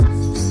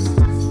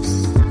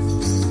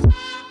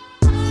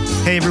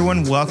Hey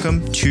everyone,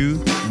 welcome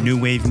to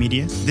New Wave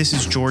Media. This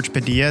is George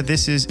Padilla.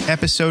 This is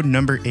episode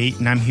number 8,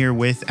 and I'm here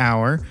with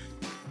our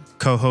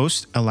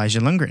co-host, Elijah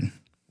Lundgren.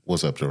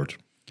 What's up, George?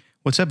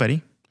 What's up,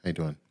 buddy? How you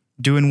doing?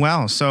 Doing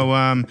well. So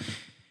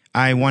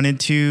I wanted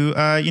to,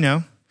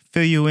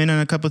 fill you in on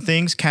a couple of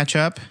things, catch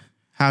up.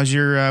 How's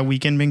your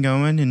weekend been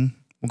going? And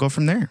we'll go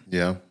from there.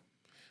 Yeah.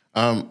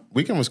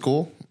 Weekend was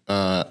cool.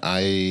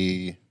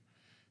 I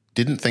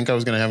didn't think I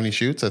was going to have any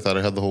shoots. I thought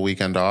I had the whole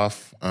weekend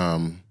off.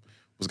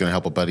 Was going to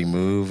help a buddy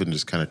move and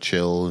just kind of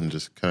chill and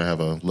just kind of have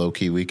a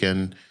low-key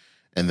weekend.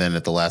 And then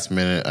at the last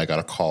minute, I got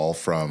a call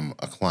from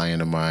a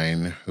client of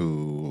mine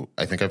who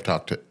I think I've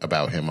talked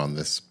about him on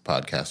this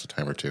podcast a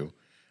time or two.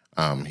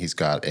 He's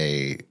got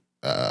a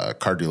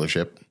car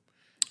dealership.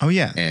 Oh,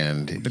 yeah.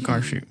 And the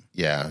car shoot.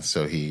 Yeah.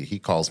 So he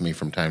calls me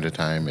from time to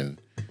time and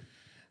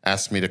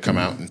asks me to come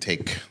out and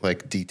take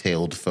like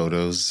detailed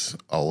photos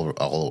all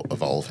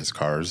of his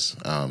cars.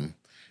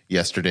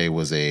 Yesterday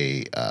was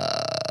a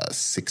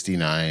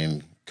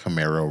 69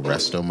 Camaro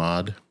Resto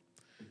mod.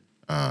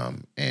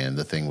 And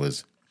the thing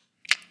was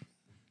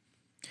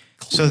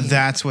clean. So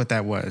that's what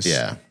that was.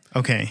 Yeah.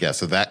 Okay. Yeah,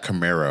 so that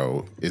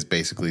Camaro is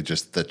basically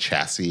just the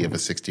chassis of a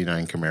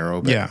 69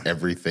 Camaro, but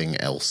everything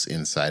else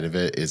inside of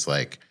it is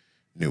like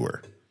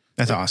newer.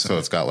 That's awesome. So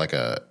it's got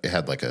it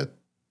had like a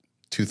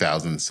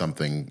 2000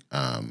 something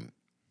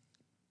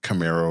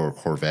Camaro or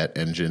Corvette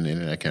engine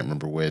in it. I can't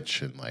remember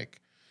which, and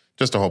like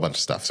just a whole bunch of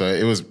stuff. So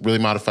it was really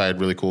modified,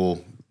 really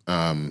cool,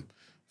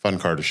 fun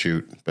car to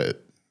shoot,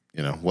 but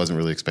wasn't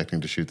really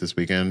expecting to shoot this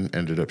weekend.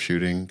 Ended up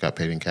shooting, got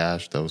paid in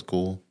cash. That was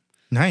cool.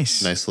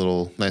 Nice. Nice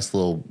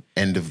little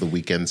end of the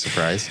weekend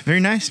surprise. Very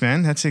nice,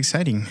 man. That's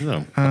exciting.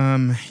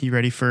 Yeah. You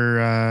ready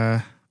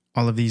for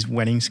all of these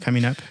weddings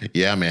coming up?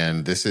 Yeah,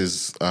 man. This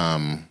is,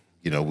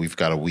 we've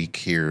got a week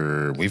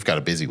here. We've got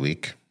a busy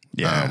week,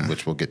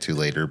 which we'll get to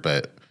later.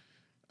 But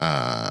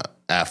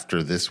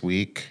after this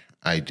week,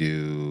 I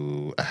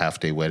do a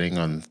half-day wedding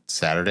on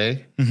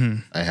Saturday.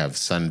 Mm-hmm. I have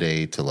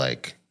Sunday to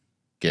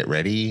get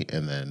ready,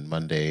 and then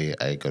Monday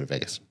I go to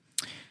Vegas.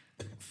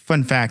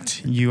 Fun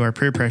fact, you are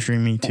peer pressuring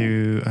me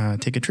to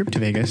take a trip to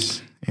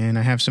Vegas, and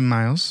I have some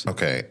miles.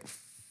 Okay.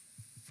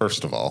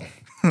 First of all.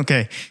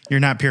 Okay. You're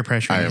not peer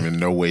pressuring I am in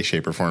no way,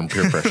 shape, or form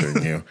peer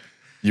pressuring you.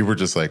 You were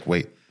just like,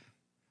 wait,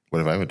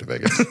 what if I went to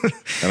Vegas?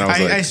 And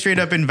I straight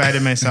up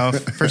invited myself.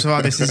 First of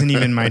all, this isn't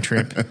even my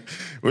trip.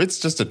 It's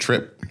just a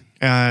trip.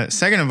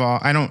 Second of all,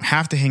 I don't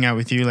have to hang out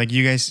with you. Like,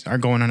 you guys are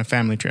going on a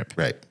family trip.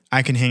 Right.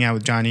 I can hang out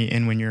with Johnny,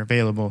 and when you're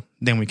available,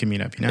 then we can meet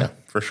up, Yeah,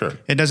 for sure.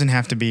 It doesn't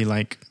have to be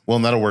like... Well,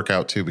 and that'll work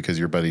out, too, because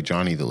your buddy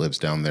Johnny that lives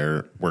down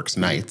there works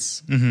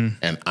nights,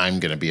 and I'm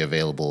going to be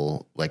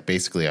available,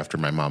 basically after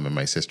my mom and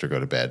my sister go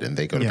to bed, and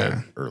they go to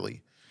bed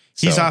early.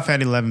 He's off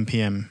at 11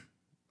 p.m.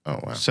 Oh,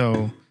 wow.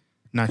 So,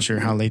 not sure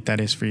how late that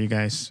is for you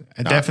guys.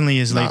 It definitely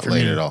is late for me.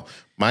 Not late at all.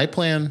 My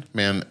plan,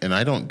 man, and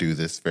I don't do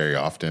this very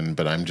often,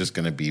 but I'm just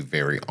going to be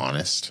very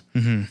honest.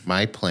 Mm-hmm.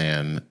 My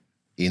plan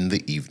in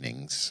the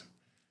evenings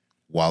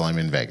while I'm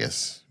in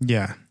Vegas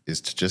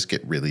is to just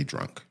get really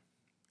drunk.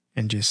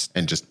 And just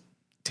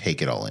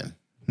take it all in.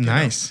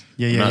 Nice.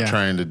 I'm not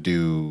trying to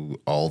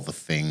do all the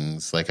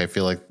things. I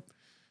feel like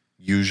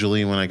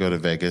usually when I go to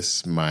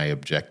Vegas, my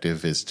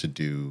objective is to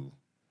do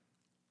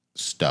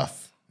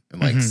stuff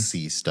and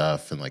see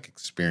stuff and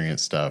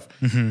experience stuff.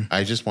 Mm-hmm.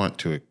 I just want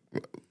to,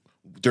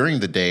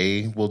 during the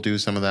day, we'll do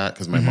some of that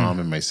because my mom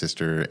and my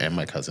sister and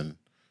my cousin,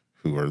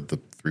 who are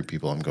the 3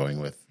 people I'm going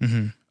with,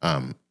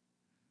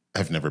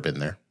 have never been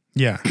there.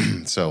 Yeah.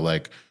 So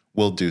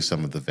we'll do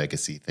some of the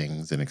Vegas-y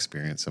things and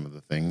experience some of the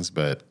things,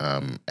 but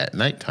at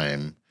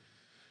nighttime,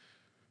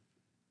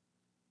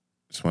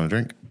 just want to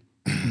drink.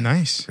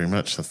 Nice. Pretty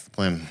much. That's the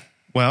plan.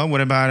 Well, what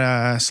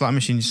about slot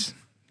machines?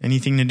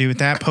 Anything to do with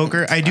that?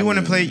 Poker? I do want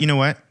to play. You know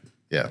what?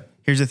 Yeah.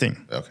 Here's the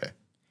thing. Okay.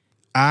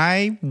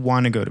 I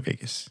want to go to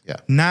Vegas. Yeah.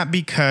 Not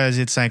because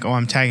it's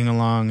I'm tagging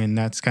along and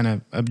that's kind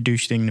of a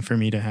douche thing for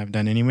me to have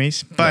done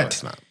anyways, but no,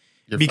 it's not.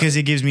 Because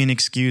it gives me an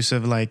excuse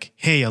of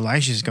hey,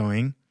 Elijah's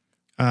going.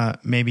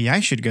 Maybe I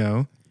should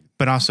go,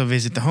 but also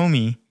visit the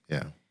homie.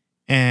 Yeah.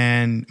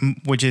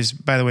 And which is,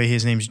 by the way,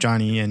 his name's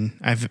Johnny, and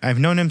I've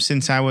known him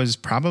since I was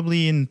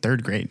probably in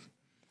 3rd grade.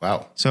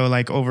 Wow. So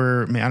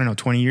over,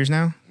 20 years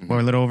now, or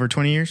a little over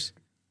 20 years.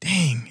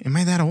 Dang, am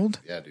I that old?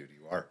 Yeah, dude,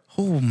 you are.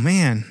 Oh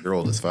man, you're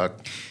old as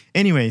fuck.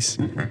 Anyways,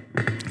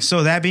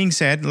 so that being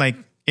said,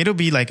 it'll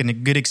be a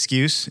good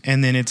excuse,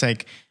 and then it's I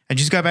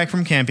just got back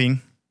from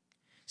camping.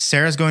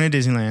 Sarah's going to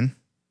Disneyland.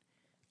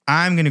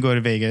 I'm gonna go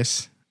to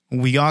Vegas.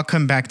 We all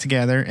come back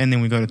together, and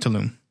then we go to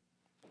Tulum.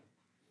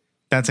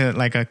 That's a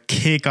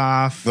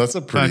kickoff. That's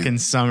a pretty fucking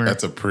summer.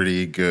 That's a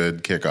pretty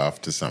good kickoff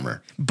to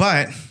summer.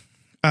 But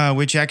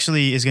which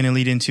actually is going to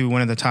lead into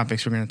one of the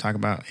topics we're going to talk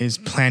about is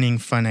planning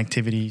fun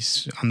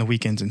activities on the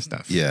weekends and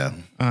stuff. Yeah.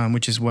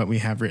 Which is what we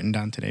have written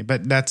down today.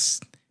 But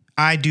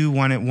I do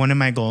want it. One of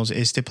my goals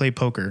is to play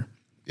poker.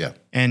 Yeah.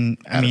 And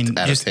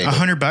just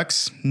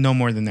 $100, no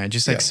more than that.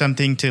 Just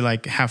something to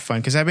have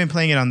fun. Cause I've been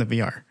playing it on the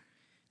VR.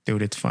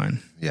 Dude, it's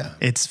fun. Yeah.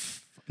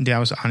 I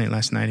was on it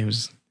last night. It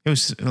was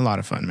a lot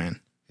of fun,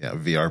 man. Yeah,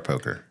 VR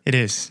poker. It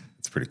is.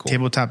 It's pretty cool.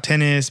 Tabletop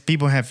tennis.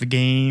 People have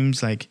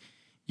games like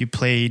you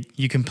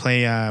can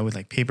play with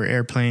like paper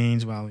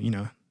airplanes while,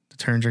 the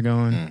turns are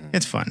going. Mm-hmm.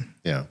 It's fun.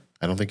 Yeah.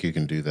 I don't think you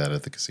can do that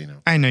at the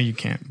casino. I know you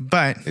can't,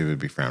 but it would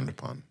be frowned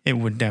upon. It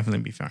would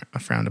definitely be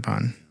frowned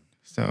upon.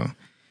 So,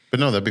 but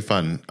no, that'd be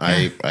fun.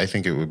 Yeah. I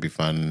think it would be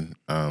fun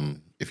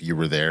if you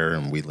were there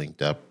and we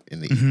linked up in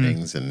the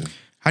evenings. And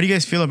how do you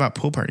guys feel about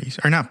pool parties?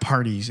 Or not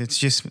parties? It's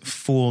just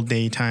full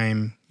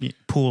daytime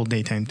pool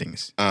daytime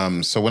things.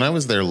 So when I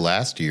was there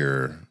last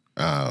year,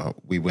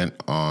 we went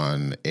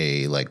on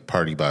a like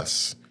party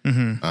bus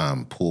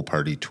pool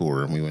party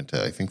tour, and we went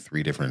to I think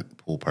 3 different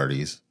pool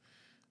parties.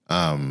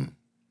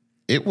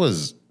 It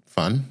was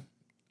fun.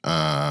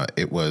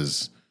 It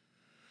was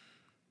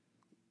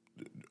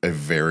a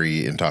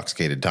very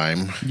intoxicated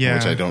time,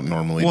 which I don't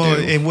normally do. Well,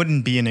 it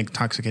wouldn't be an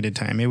intoxicated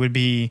time. It would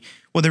be,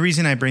 the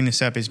reason I bring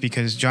this up is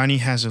because Johnny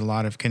has a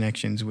lot of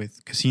connections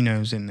with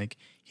casinos, and like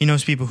he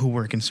knows people who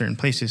work in certain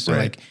places. So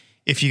like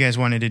if you guys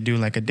wanted to do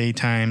like a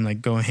daytime,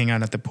 like go hang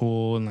out at the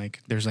pool, and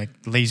like there's like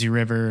lazy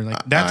river,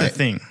 like that's a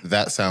thing.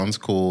 That sounds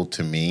cool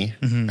to me.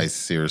 I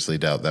seriously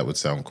doubt that would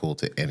sound cool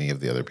to any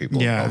of the other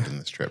people involved in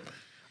this trip.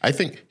 I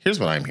think, here's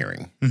what I'm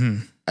hearing.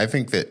 I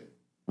think that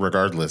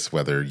regardless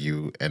whether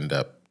you end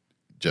up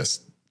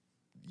just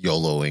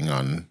YOLOing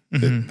on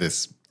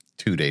this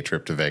 2-day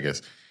trip to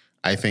Vegas,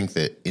 I think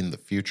that in the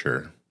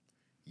future,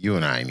 you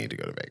and I need to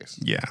go to Vegas.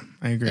 Yeah,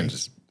 I agree. And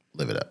just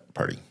live it up,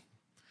 party.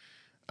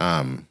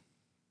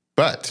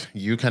 But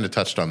you kind of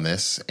touched on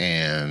this,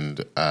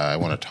 and I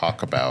want to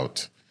talk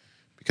about,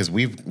 because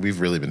we've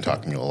really been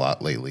talking a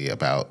lot lately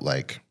about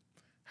like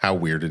how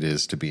weird it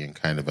is to be in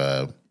kind of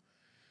a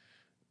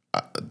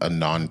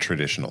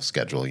non-traditional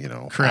schedule,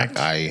 Correct.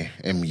 I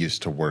am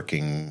used to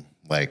working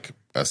like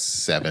a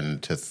 7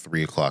 to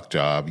 3 o'clock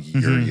job.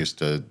 You're used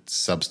to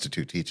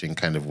substitute teaching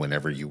kind of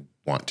whenever you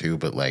want to,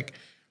 but like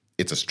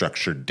it's a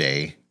structured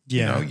day.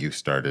 Yeah. You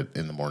start it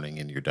in the morning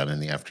and you're done in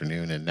the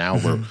afternoon. And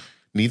now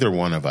neither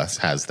one of us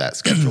has that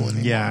schedule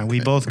anymore. Yeah. We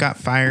both got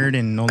fired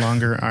and no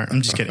longer are.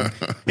 I'm just kidding.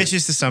 It's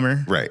just the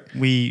summer. Right.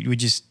 We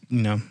just,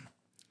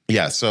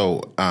 Yeah.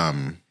 So,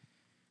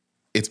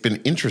 it's been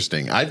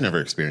interesting. I've never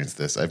experienced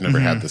this. I've never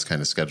had this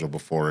kind of schedule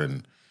before,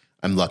 and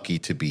I'm lucky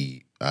to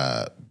be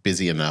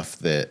busy enough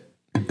that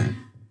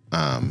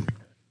I'm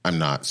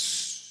not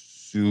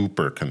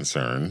super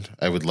concerned.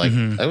 I would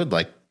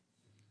like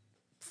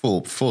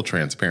full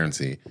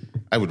transparency.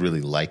 I would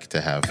really like to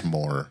have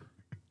more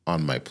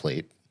on my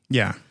plate.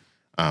 Yeah.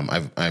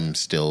 I'm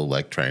still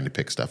like trying to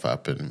pick stuff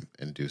up and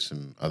do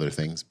some other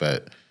things,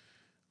 but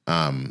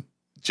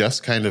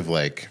just kind of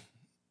like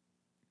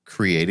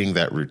creating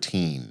that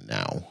routine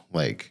now.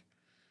 Like,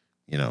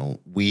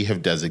 we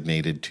have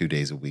designated 2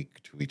 days a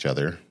week to each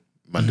other,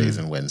 Mondays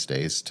and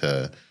Wednesdays,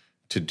 to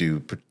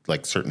do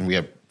like certain, we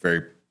have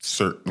very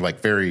certain, like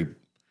very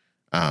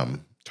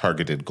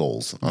targeted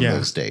goals on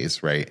those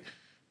days, right?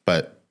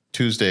 But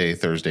Tuesday,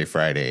 Thursday,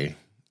 Friday,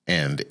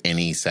 and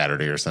any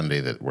Saturday or Sunday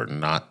that we're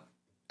not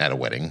at a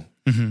wedding,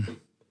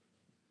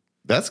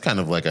 that's kind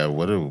of like a,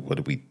 what do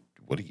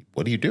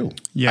you do?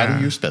 Yeah. How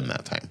do you spend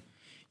that time?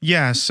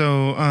 Yeah.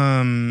 So,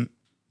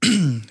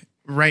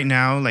 right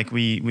now, like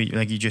we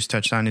like you just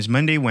touched on, is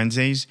Monday,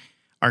 Wednesdays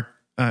are,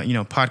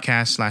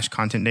 podcast /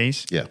 content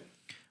days. Yeah.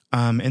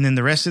 And then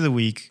the rest of the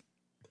week,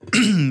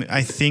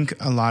 I think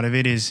a lot of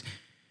it is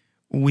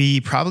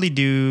we probably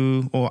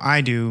do, or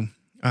I do,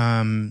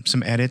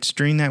 some edits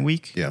during that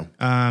week. Yeah.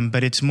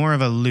 But it's more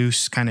of a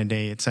loose kind of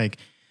day. It's like,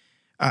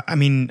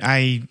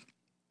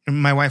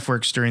 my wife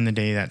works during the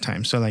day that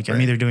time. So like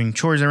I'm either doing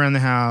chores around the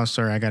house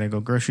or I got to go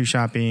grocery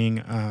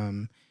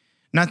shopping.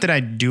 Not that I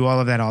do all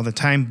of that all the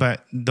time,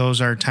 but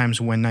those are times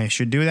when I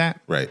should do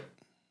that. Right.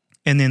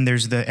 And then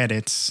there's the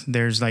edits.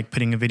 There's like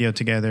putting a video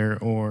together,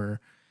 or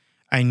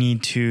I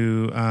need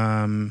to,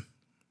 I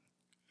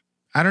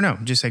don't know,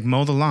 just like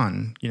mow the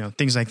lawn,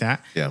 things like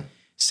that. Yeah.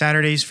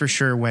 Saturdays for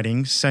sure,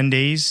 weddings.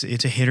 Sundays,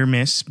 it's a hit or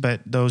miss,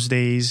 but those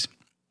days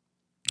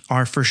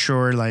are for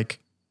sure like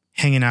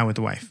hanging out with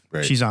the wife.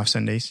 Right. She's off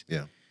Sundays.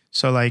 Yeah.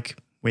 So like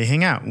we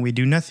hang out, we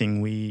do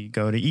nothing. We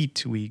go to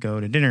eat, we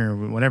go to dinner,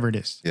 whatever it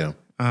is. Yeah.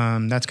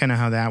 That's kind of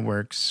how that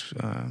works.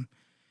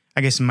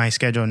 I guess my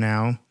schedule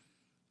now.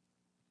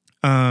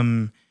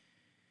 But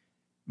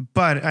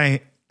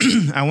I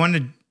want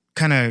to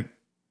kind of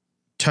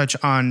touch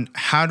on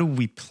how do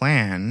we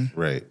plan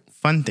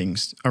fun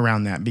things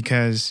around that,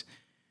 because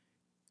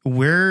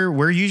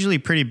we're usually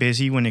pretty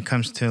busy when it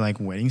comes to like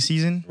wedding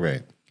season.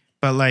 Right.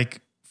 But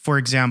like, for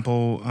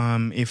example,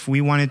 if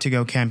we wanted to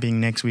go camping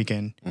next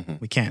weekend,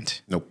 we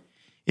can't. Nope.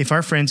 If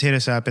our friends hit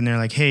us up and they're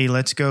like, hey,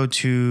 let's go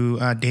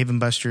to Dave &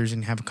 Buster's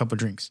and have a couple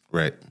drinks.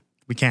 Right.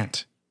 We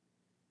can't.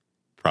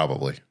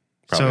 Probably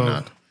so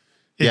not.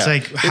 It's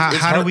like,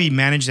 how do we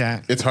manage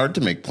that? It's hard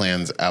to make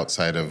plans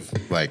outside of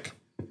like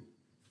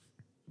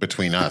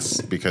between us,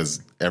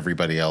 because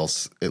everybody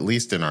else, at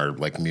least in our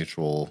like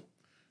mutual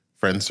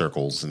friend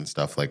circles and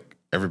stuff, like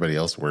everybody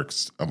else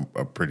works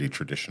a pretty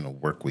traditional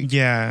work week.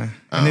 Yeah.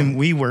 And then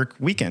we work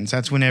weekends.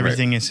 That's when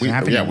everything is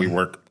happening. Yeah, we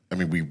work. I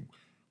mean,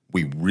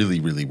 we really,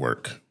 really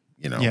work,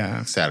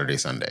 Yeah. Saturday,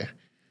 Sunday.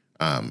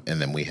 And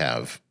then we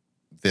have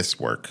this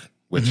work,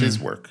 which is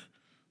work,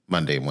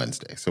 Monday and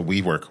Wednesday. So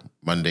we work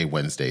Monday,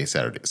 Wednesday,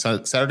 Saturday,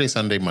 Saturday,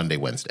 Sunday, Monday,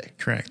 Wednesday.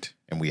 Correct.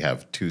 And we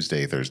have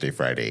Tuesday, Thursday,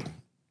 Friday.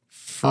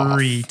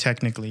 Free,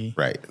 technically.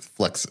 Right.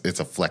 Flex. It's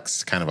a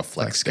flex, kind of a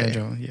flex day.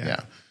 schedule.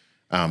 Yeah.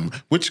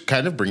 Which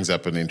kind of brings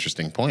up an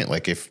interesting point.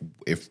 Like if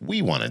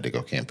we wanted to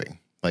go camping,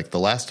 like the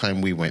last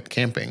time we went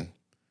camping,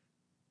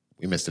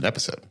 we missed an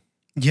episode.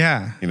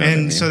 Yeah. You know what I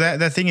mean? So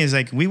that thing is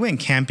like, we went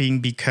camping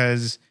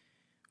because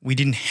we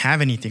didn't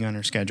have anything on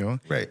our schedule.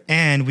 Right.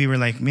 And we were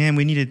like, man,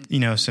 we needed,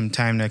 some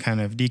time to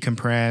kind of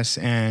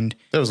decompress. And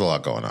There was a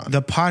lot going on.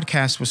 the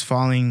podcast was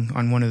falling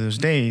on one of those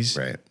days.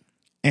 Right.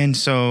 And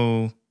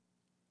so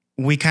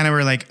we kind of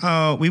were like,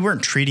 oh, we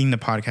weren't treating the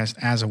podcast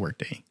as a work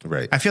day.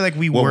 Right. I feel like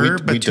we Well, were,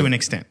 but to an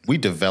extent. We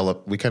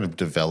kind of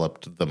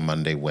developed the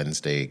Monday,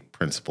 Wednesday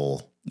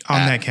principle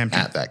On at that camping.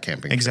 At that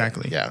camping.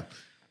 Exactly. Trip. Yeah.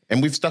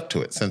 And we've stuck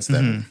to it since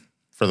then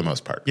for the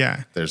most part.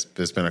 Yeah. There's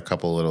been a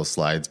couple little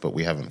slides, but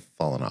we haven't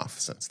fallen off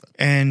since then.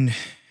 And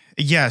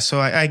yeah,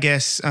 so I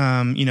guess,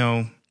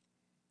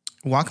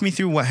 walk me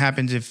through what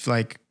happens if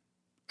like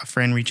a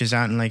friend reaches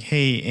out and like,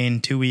 hey,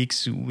 in 2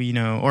 weeks,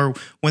 or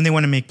when they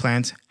want to make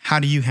plans, how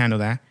do you handle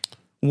that?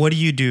 What do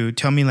you do?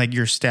 Tell me like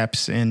your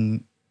steps,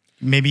 and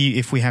maybe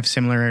if we have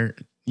similar,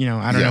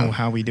 I don't know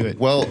how we do it.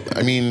 Well,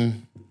 I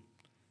mean,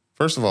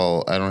 first of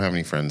all, I don't have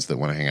any friends that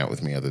want to hang out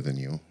with me other than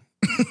you.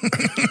 No,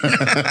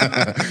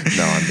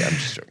 I'm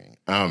just joking.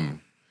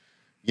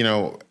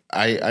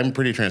 I'm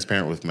pretty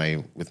transparent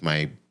with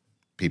my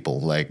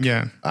people. Like,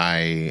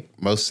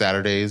 most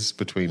Saturdays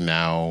between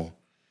now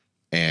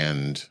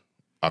and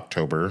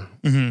October,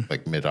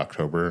 like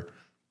mid-October,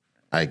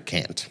 I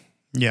can't.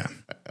 Yeah.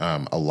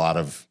 A lot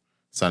of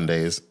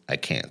Sundays, I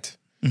can't.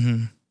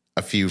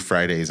 A few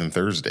Fridays and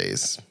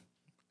Thursdays,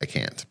 I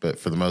can't. But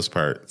for the most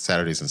part,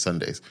 Saturdays and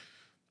Sundays.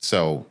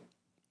 So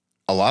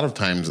a lot of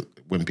times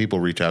when people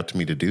reach out to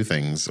me to do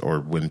things,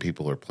 or when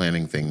people are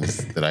planning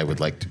things that I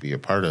would like to be a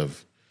part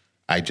of,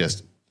 I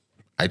just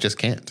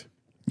can't.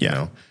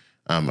 Yeah.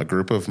 A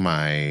group of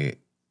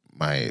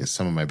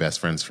some of my best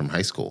friends from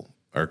high school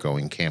are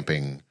going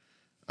camping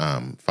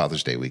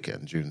Father's Day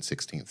weekend, June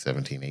 16th,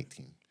 17th,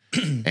 18th.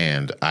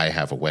 And I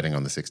have a wedding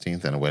on the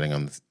 16th and a wedding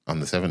on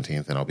the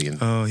 17th, and I'll be in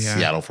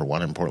Seattle for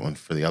one and Portland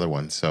for the other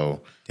one.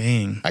 So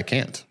dang, I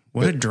can't.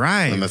 What a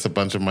drive. And that's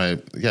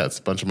it's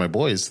a bunch of my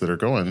boys that are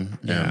going.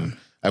 Yeah. And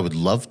I would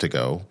love to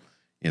go.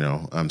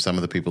 Some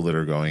of the people that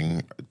are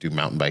going do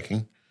mountain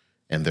biking,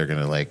 and they're going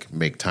to like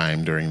make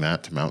time during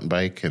that to mountain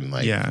bike, and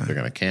like they're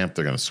going to camp,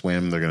 they're going to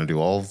swim, they're going to do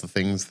all of the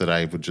things that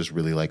I would just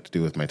really like to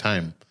do with my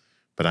time.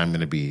 But I'm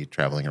going to be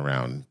traveling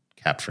around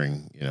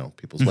capturing,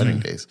 people's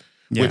wedding days,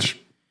 which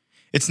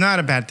it's not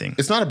a bad thing.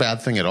 It's not a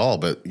bad thing at all,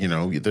 but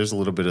there's a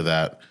little bit of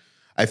that.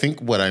 I think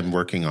what I'm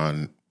working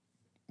on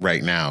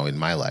right now in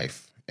my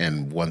life,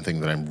 and one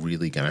thing that I'm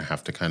really going to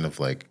have to kind of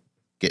like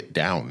get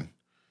down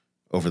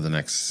over the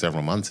next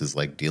several months is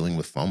like dealing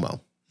with FOMO.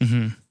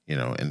 And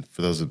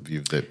for those of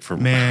you that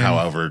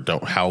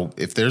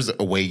if there's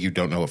a way you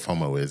don't know what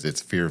FOMO is,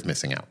 it's fear of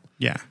missing out.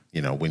 Yeah.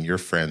 When your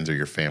friends or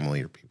your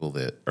family or people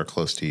that are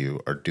close to you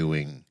are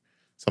doing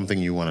something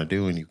you want to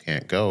do and you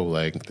can't go,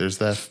 like there's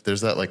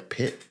that like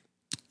pit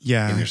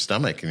in your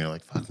stomach, and you're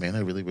like, fuck, man, I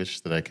really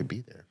wish that I could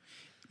be there.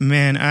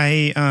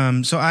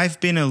 Man, so I've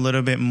been a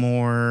little bit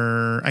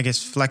more, I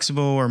guess,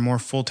 flexible or more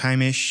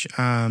full-time-ish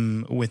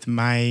with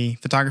my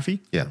photography.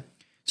 Yeah.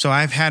 So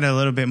I've had a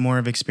little bit more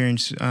of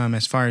experience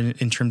as far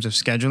as in terms of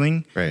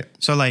scheduling. Right.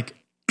 So like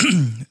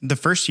the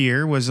first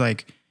year was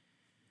like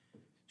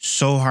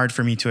so hard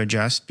for me to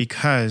adjust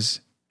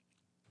because,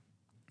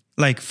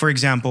 like, for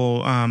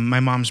example, my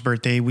mom's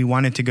birthday, we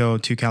wanted to go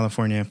to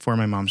California for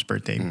my mom's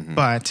birthday,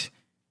 but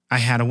I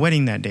had a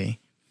wedding that day.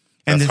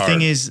 And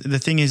That's the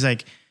thing is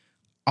like,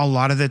 a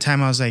lot of the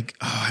time I was like,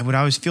 I would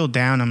always feel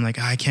down. I'm like,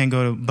 I can't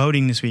go to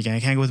boating this weekend. I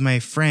can't go with my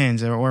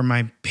friends or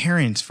my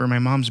parents for my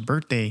mom's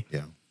birthday.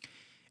 Yeah.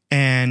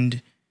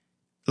 And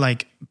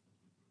like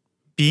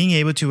being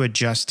able to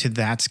adjust to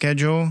that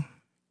schedule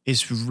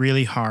is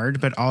really hard.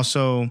 But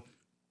also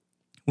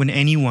when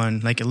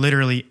anyone, like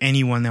literally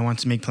anyone that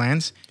wants to make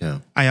plans,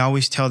 I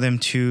always tell them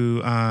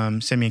to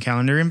send me a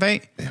calendar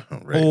invite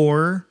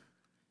or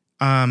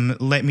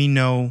let me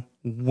know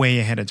way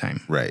ahead of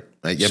time. Right.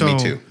 Yeah,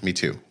 So, me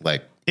too.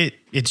 Like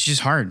it's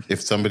just hard.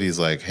 if somebody's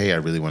like, hey, I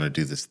really want to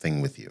do this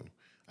thing with you,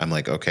 I'm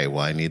like, okay,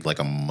 well, I need like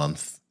a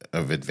month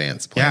of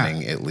advanced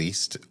planning at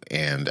least.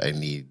 And I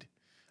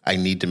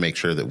need to make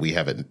sure that we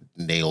have it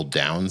nailed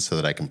down so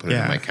that I can put it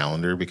in my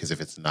calendar, because if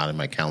it's not in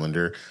my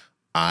calendar,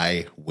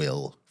 I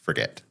will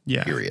forget.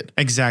 Yeah. Period.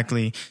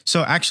 Exactly.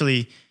 So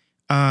actually,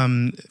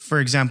 for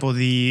example,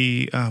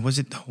 was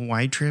it the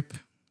Hawaii trip?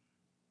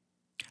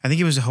 I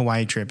think it was a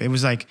Hawaii trip. It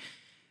was like,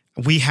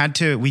 we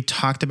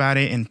talked about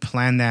it and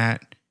planned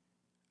that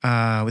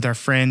with our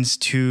friends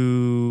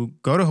to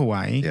go to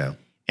Hawaii. Yeah.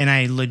 And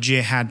I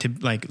legit had to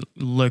like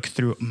look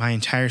through my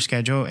entire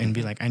schedule and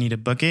be like, I need to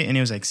book it. And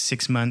it was like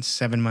 6 months,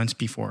 7 months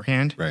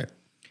beforehand Right.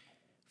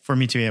 for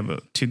me to be able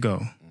to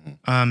go.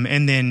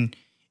 And then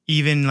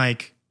even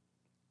like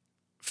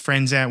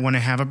friends that want to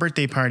have a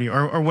birthday party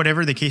or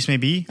whatever the case may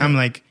be, I'm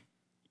like,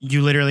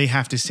 you literally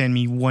have to send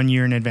me 1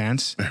 year in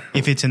advance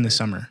if it's in the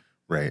summer.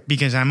 Right.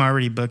 Because I'm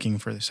already booking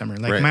for the summer.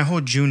 Like Right. my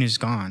whole June is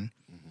gone.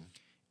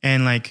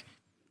 And like,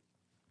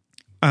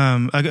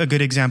 a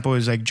good example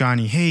is like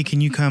Johnny, hey,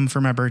 can you come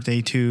for my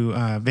birthday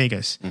to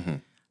Vegas?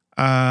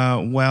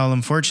 Well,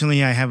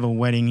 unfortunately I have a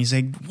wedding. He's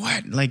like,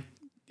 what? Like,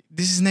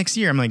 this is next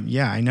year. I'm like,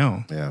 yeah, I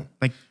know. Yeah.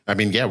 Like, I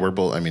mean, yeah, we're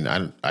both. I mean,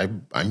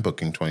 I'm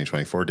booking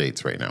 2024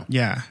 dates right now.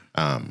 yeah.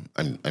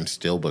 I'm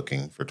still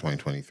booking for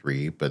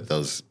 2023, but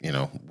those, you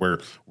know,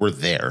 we're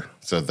there,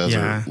 so those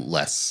Yeah. are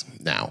less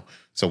now.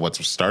 So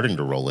what's starting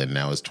to roll in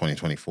now is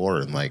 2024,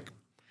 and like,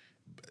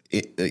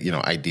 you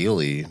know,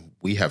 ideally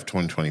we have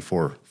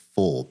 2024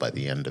 full by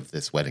the end of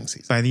this wedding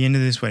season. By the end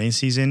of this wedding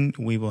season,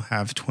 we will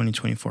have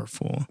 2024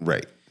 full.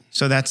 Right.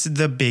 So that's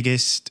the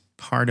biggest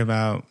part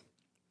about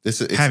It's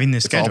having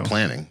this it's all schedule.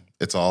 planning.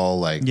 It's all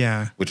like,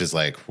 Yeah. which is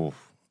like, whew,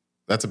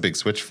 that's a big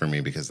switch for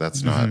me because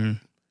that's Mm-hmm.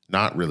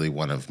 not really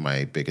one of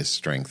my biggest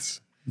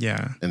strengths.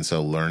 Yeah. And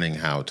so learning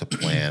how to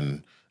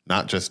plan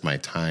not just my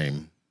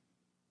time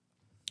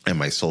and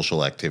my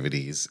social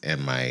activities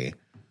and my,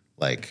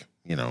 like,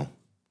 you know,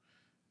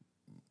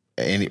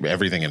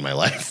 everything in my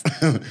life,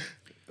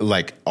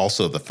 like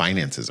also the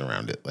finances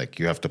around it. Like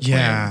you have to plan.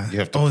 Yeah. You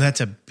have to. Oh,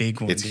 that's a big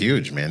one. It's dude.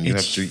 huge, man. You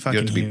It's have to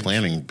fucking be huge.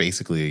 planning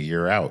basically a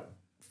year out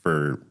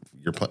for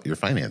your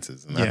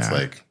finances, and that's Yeah.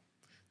 like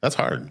that's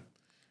hard.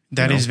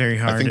 That You is know? very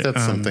hard. I think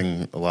that's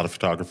something a lot of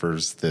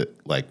photographers that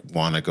like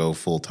want to go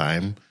full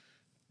time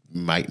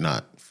might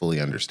not fully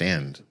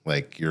understand.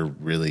 Like you're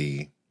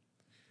really,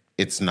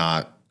 it's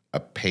not a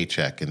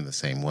paycheck in the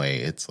same way.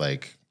 It's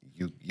like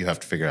you have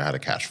to figure out how to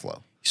cash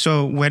flow.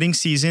 So wedding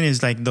season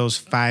is like those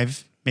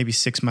 5, maybe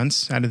 6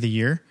 months out of the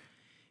year.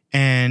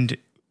 And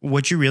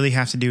what you really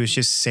have to do is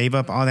just save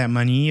up all that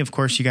money. Of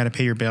course, you got to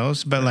pay your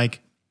bills, but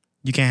like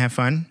you can't have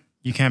fun.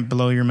 You can't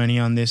blow your money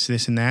on this,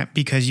 and that,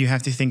 because you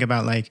have to think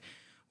about like,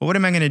 well, what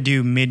am I going to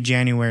do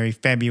mid-January,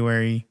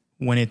 February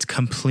when it's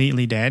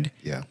completely dead?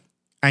 Yeah.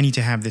 I need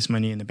to have this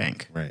money in the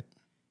bank. Right.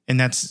 And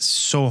that's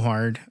so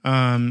hard.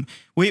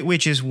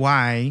 Which is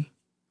why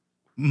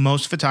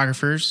most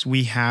photographers,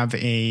 we have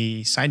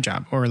a side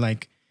job, or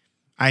like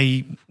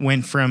I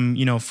went from,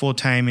 you know,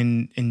 full-time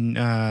in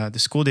the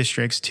school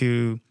districts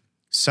to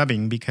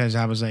subbing because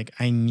I was like,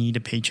 I need a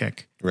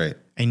paycheck. Right.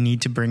 I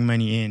need to bring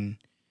money in.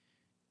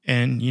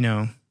 And, you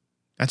know,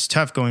 that's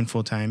tough going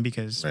full-time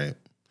because Right.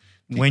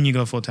 when you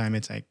go full-time,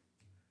 it's like,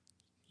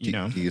 you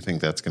know. Do you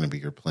think that's going to be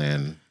your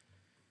plan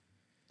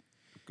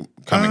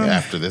coming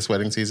after this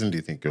wedding season? Do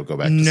you think you'll go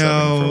back to subbing for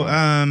a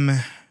No,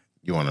 while?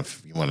 You want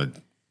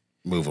to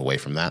move away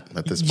from that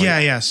at this point?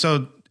 Yeah.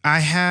 So I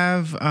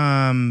have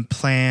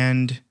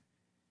planned.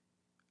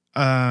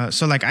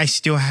 So like I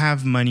still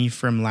have money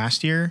from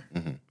last year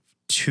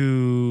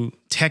to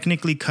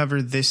technically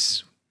cover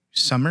this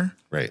summer,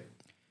 Right.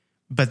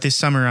 but this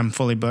summer I'm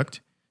fully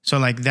booked. So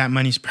like that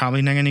money's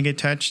probably not going to get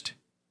touched.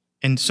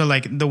 And so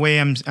like the way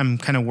I'm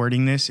kind of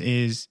wording this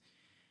is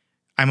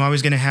I'm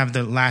always going to have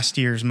the last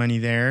year's money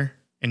there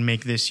and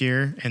make this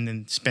year and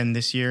then spend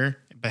this year,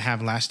 but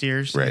have last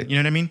year's. Right. You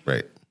know what I mean?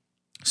 Right.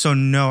 So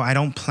no, I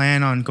don't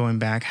plan on going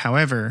back.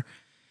 However,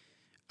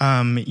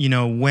 you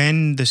know,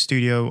 when the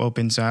studio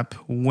opens up,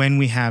 when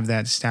we have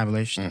that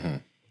established,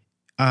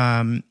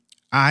 I'm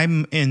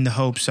in the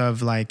hopes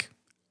of like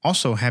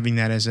also having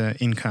that as an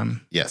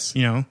income, Yes.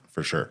 you know,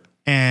 For sure.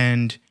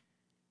 and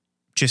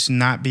just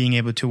not being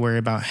able to worry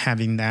about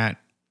having that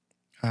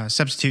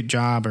substitute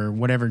job or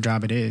whatever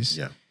job it is.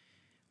 Yeah.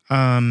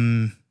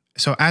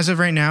 So as of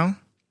right now,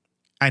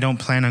 I don't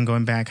plan on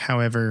going back.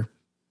 However,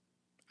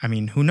 I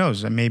mean, who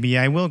knows? Maybe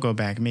I will go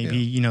back. Maybe,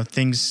 you know,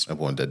 things. I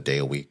want a day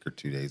a week or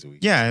 2 days a week.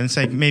 Yeah. And it's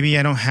like, maybe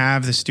I don't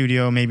have the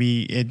studio.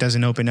 Maybe it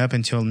doesn't open up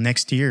until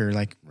next year.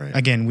 Like, Right.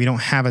 again, we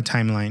don't have a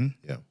timeline.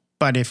 Yeah.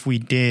 But if we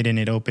did and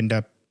it opened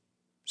up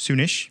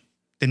soonish,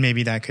 then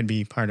maybe that could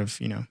be part of,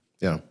 you know.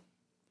 Yeah.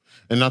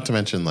 And not to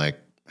mention, like,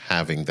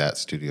 having that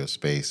studio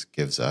space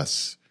gives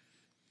us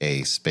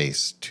a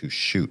space to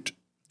shoot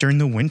During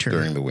the winter.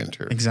 during the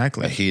winter.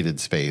 Exactly. A heated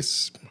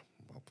space,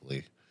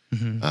 hopefully.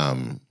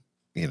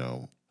 You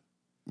know,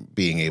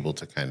 being able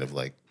to kind of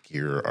like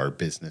gear our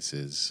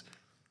businesses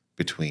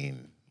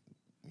between,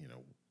 you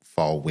know,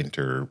 fall,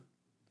 winter,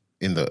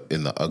 in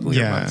the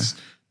uglier Yeah. months,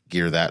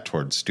 gear that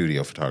towards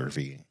studio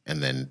photography,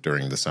 and then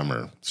during the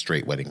summer,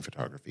 straight wedding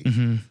photography.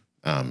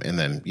 And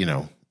then, you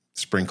know,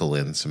 sprinkle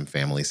in some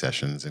family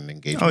sessions and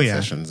engagement Oh yeah,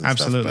 sessions and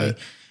absolutely.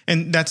 stuff.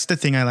 And that's the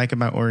thing I like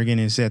about Oregon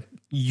is that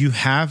you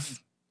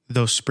have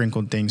those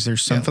sprinkled things.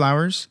 There's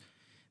sunflowers,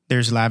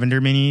 there's lavender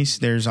minis,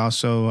 there's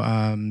also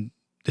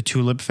the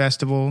Tulip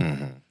Festival.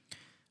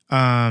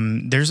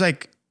 There's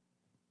like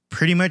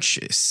pretty much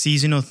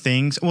seasonal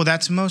things. Well,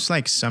 that's most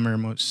like summer,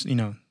 most, you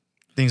know,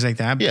 things like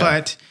that.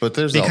 Yeah, but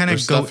there's they all- kind of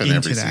there's go stuff in into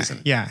every that.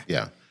 season. Yeah.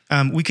 Yeah.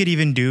 We could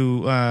even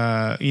do,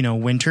 you know,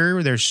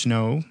 winter. There's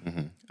snow.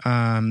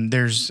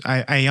 There's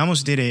I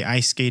almost did a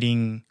ice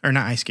skating, or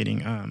not ice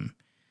skating.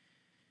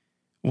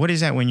 what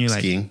is that when you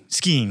like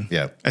skiing?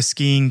 Yeah. A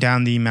skiing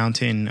down the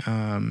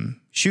mountain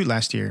shoot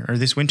last year or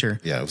this winter.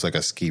 Yeah, it was like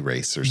a ski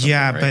race or something.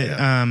 Yeah, right?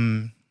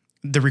 but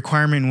the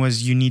requirement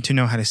was you need to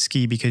know how to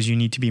ski because you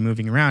need to be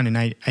moving around, and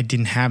I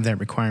didn't have that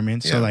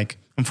requirement. So like,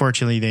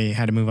 unfortunately, they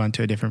had to move on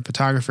to a different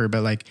photographer.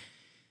 But like,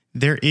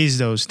 there is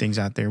those things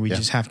out there. We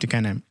just have to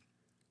kind of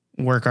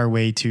work our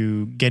way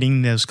to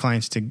getting those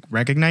clients to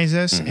recognize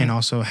us and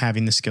also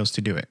having the skills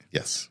to do it.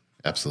 Yes,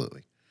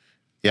 absolutely.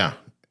 Yeah.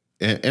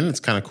 And it's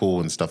kind of cool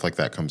when stuff like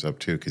that comes up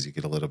too, because you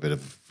get a little bit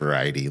of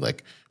variety.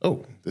 Like,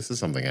 oh, this is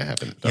something I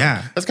haven't done.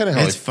 Yeah, that's kind of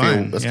how I feel.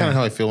 Fun. That's kind of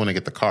how I feel when I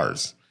get the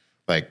cars.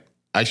 Like,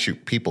 I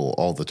shoot people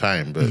all the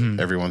time, but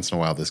every once in a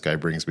while, this guy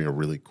brings me a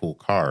really cool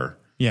car.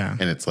 Yeah,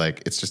 and it's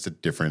like it's just a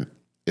different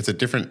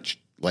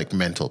like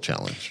mental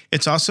challenge.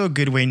 It's also a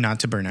good way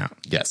not to burn out.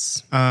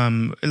 Yes.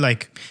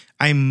 Like,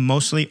 I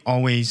mostly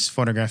always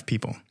photograph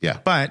people. Yeah,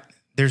 but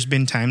there's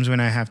been times when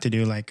I have to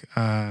do like.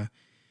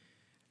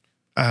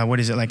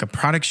 What is it, like a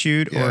product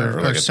shoot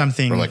or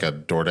something? Or like a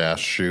DoorDash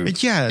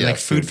shoot. Yeah, like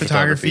food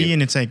photography.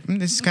 And it's like,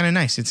 this is kind of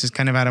nice. It's just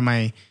kind of out of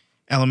my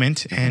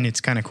element and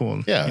it's kind of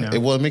cool. Yeah. You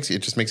know? It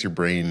just makes your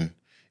brain,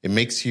 it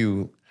makes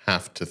you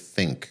have to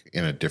think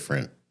in a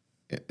different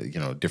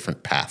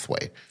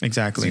pathway.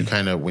 Exactly. So you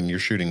kind of, when you're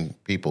shooting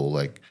people,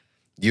 like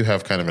you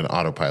have kind of an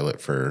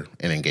autopilot for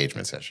an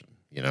engagement session.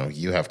 You know,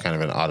 you have kind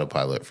of an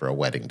autopilot for a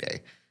wedding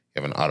day.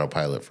 You have an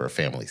autopilot for a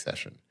family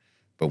session.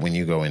 But when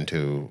you go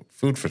into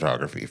food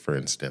photography, for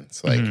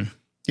instance, like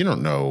you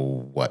don't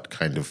know what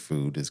kind of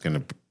food is going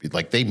to be,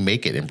 like they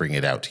make it and bring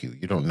it out to you.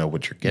 You don't know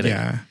what you're getting.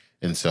 Yeah.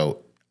 And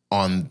so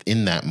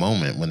in that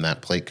moment, when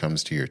that plate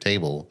comes to your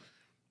table,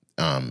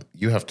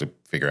 you have to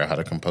figure out how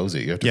to compose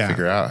it. You have to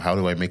figure out, how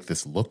do I make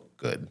this look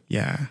good?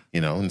 Yeah.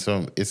 You know, and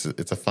so it's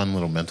a fun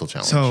little mental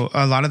challenge. So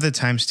a lot of the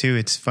times too,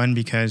 it's fun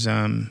because,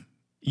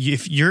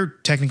 if you're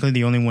technically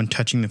the only one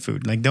touching the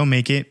food, like they'll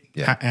make it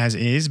as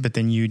is, but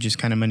then you just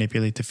kind of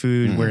manipulate the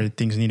food where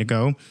things need to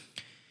go.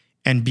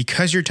 And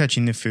because you're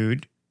touching the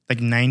food, like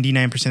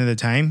 99% of the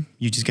time,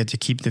 you just get to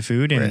keep the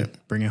food and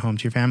bring it home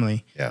to your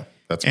family. Yeah.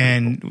 That's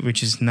cool.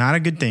 Which is not a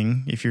good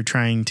thing if you're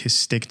trying to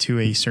stick to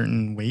a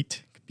certain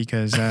weight,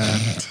 because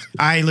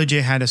I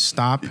legit had to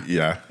stop.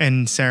 Yeah.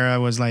 And Sarah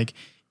was like,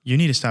 you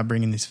need to stop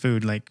bringing this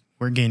food. Like,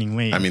 we're gaining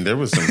weight. I mean, there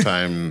was some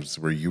times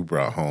where you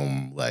brought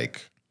home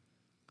like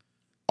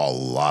a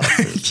lot of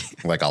food,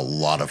 like a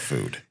lot of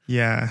food.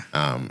 Yeah.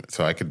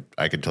 So I could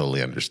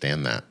totally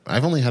understand that.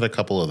 I've only had a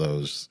couple of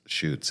those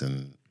shoots,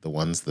 and the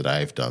ones that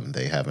I've done,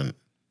 they haven't.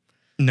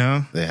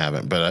 No, they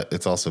haven't. But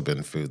it's also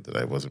been food that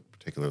I wasn't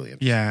particularly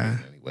interested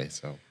in anyway.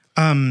 So,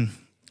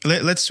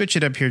 let's switch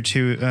it up here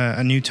to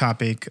a new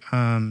topic.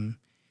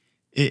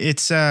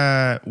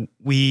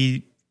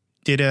 We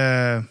did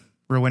a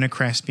Rowena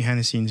Crest behind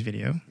the scenes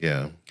video.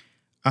 Yeah.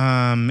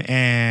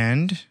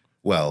 And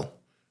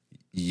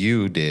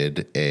you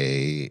did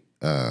a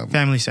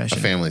family session.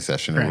 A family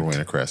session at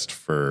Rowena Crest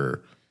it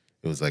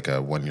was like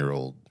a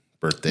 1-year-old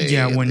birthday.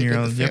 Yeah,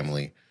 1-year-old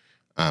family.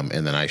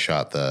 And then I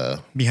shot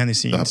the behind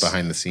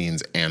the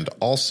scenes, and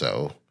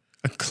also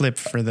a clip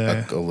for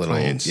the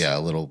clients. A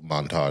little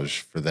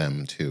montage for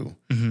them too,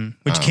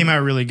 which came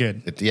out really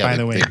good. By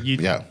the way,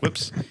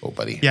 whoops,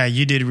 buddy. Yeah,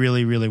 you did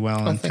really, really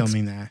well on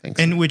filming that. Thanks.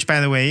 And which,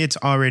 by the way, it's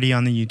already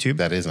on the YouTube.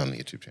 That is on the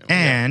YouTube channel.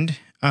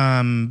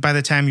 And by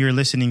the time you're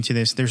listening to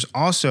this, there's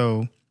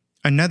also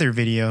another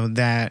video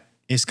that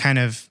is kind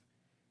of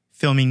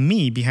filming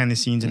me behind the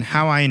scenes and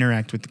how I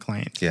interact with the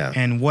client. Yeah.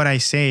 And what I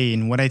say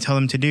and what I tell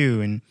them to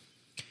do. And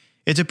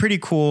it's a pretty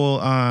cool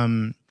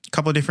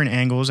couple of different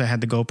angles. I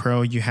had the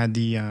GoPro, you had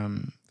the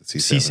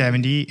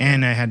C70,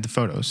 and I had the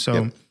photos.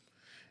 So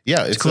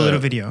it's a cool little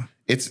video.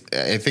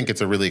 I think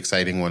it's a really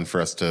exciting one for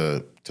us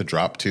to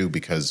drop to,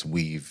 because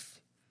we've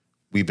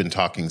been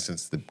talking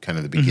since the kind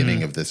of the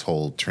beginning of this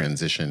whole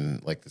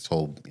transition, like this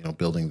whole,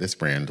 building this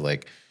brand.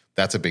 Like,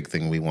 that's a big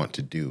thing we want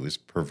to do, is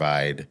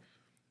provide,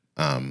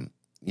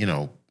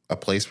 a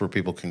place where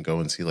people can go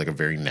and see like a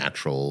very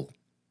natural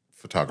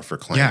photographer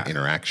client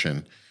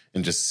interaction,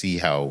 and just see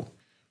how,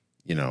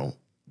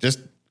 just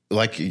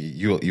like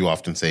you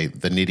often say,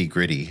 the nitty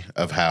gritty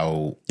of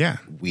how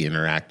we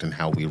interact and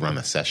how we run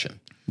a session.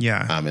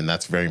 Yeah. And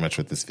that's very much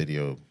what this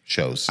video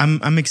shows.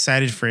 I'm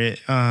excited for it.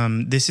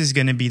 This is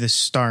going to be the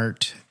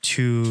start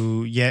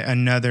to yet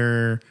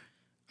another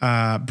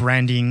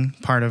branding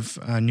part of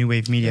New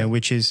Wave Media,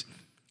 which is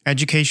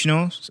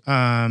educational.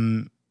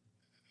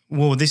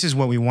 This is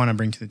what we want to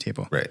bring to the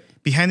table. Right.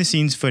 Behind the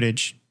scenes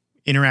footage,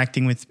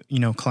 interacting with,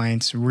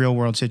 clients, real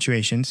world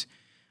situations.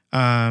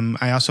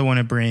 I also want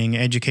to bring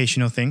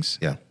educational things.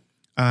 Yeah.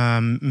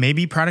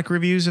 Maybe product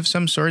reviews of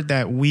some sort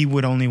that we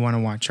would only want to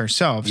watch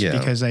ourselves,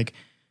 because like,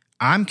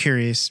 I'm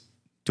curious,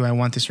 do I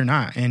want this or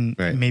not? And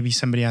maybe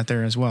somebody out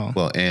there as well.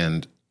 Well,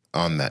 and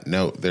on that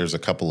note, there's a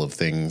couple of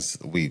things,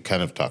 we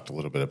kind of talked a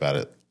little bit about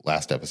it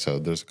last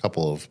episode. There's a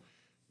couple of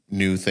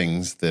new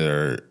things that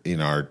are in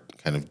our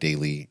kind of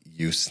daily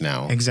use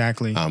now.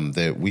 Exactly.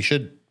 That we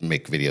should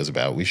make videos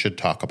about, we should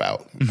talk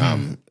about.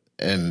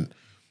 And,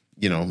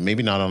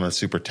 maybe not on a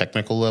super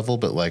technical level,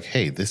 but like,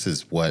 hey, this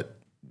is what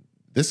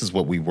this is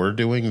what we were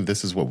doing.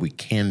 This is what we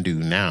can do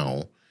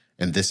now.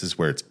 And this is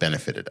where it's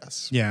benefited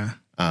us. Yeah.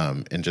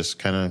 And just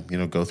kind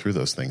of, go through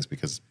those things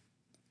because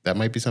that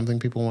might be something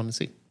people want to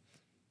see.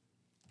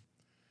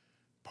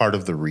 Part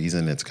of the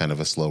reason it's kind of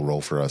a slow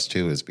roll for us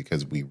too is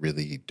because we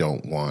really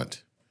don't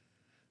want,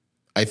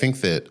 I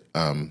think that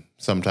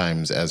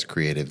sometimes as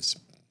creatives,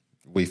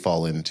 we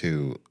fall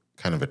into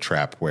kind of a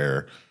trap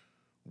where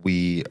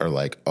we are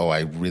like, oh,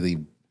 I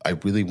really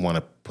want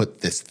to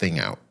put this thing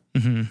out.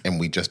 Mm-hmm. And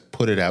we just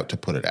put it out to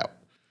put it out.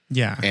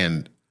 Yeah.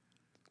 And,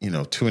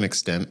 to an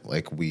extent,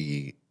 like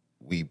we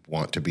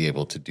want to be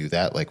able to do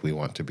that. Like we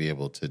want to be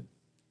able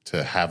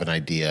to have an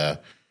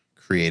idea,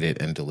 create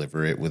it and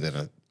deliver it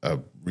within a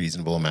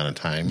reasonable amount of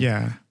time.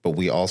 Yeah. But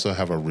we also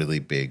have a really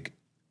big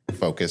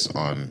focus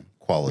on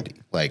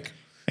quality. Like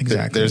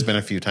exactly. There's been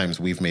a few times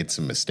we've made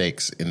some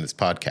mistakes in this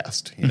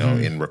podcast,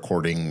 in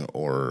recording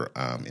or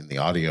in the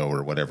audio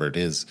or whatever it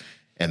is.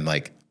 And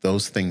like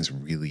those things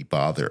really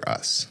bother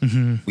us.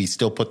 Mm-hmm. We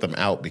still put them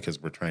out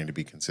because we're trying to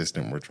be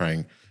consistent. We're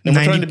trying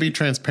to be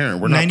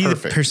transparent. We're not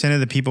perfect. 90% of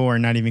the people are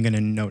not even going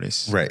to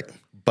notice. Right.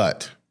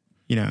 But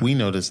we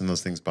notice and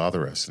those things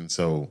bother us. And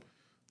so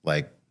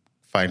like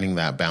finding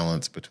that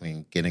balance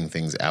between getting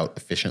things out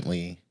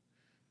efficiently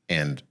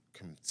and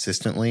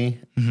consistently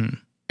mm-hmm.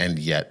 and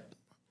yet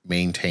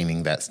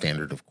maintaining that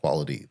standard of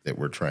quality that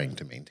we're trying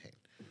to maintain.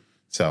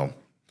 So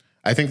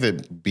I think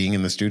that being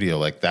in the studio,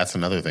 like that's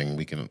another thing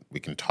we can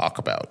talk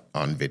about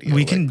on video.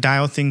 We can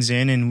dial things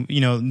in and,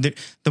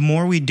 the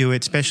more we do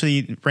it,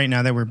 especially right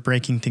now that we're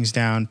breaking things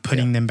down,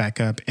 putting them back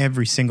up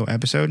every single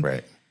episode,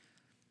 right?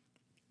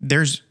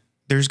 There's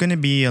going to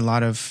be a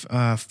lot of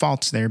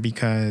faults there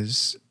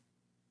because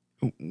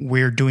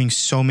we're doing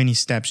so many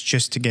steps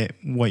just to get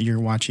what you're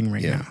watching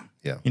right now.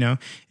 Yeah.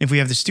 If we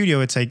have the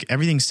studio, it's like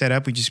everything's set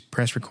up. We just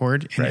press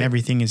record and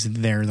everything is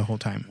there the whole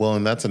time. Well,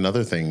 and that's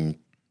another thing,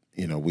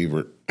 we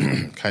were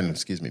kind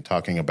of,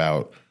 talking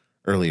about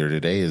earlier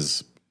today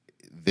is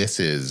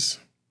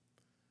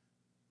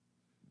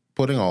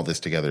putting all this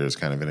together is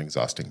kind of an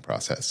exhausting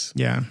process.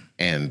 Yeah.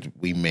 And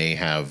we may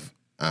have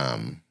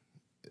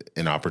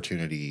an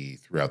opportunity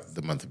throughout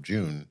the month of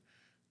June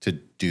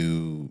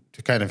to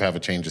kind of have a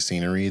change of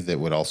scenery that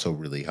would also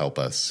really help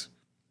us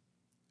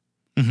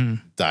mm-hmm.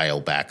 dial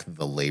back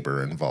the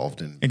labor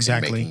involved in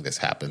making this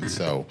happen.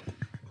 So,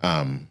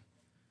 and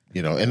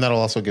that'll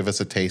also give us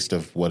a taste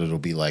of what it'll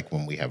be like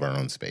when we have our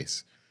own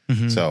space.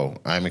 Mm-hmm. So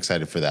I'm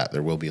excited for that.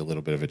 There will be a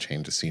little bit of a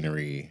change of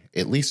scenery,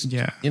 at least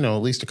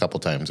a couple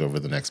times over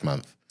the next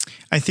month.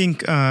 I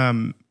think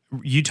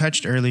you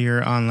touched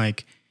earlier on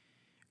like,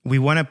 we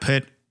want to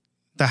put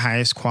the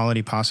highest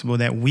quality possible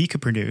that we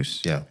could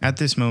produce at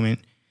this moment.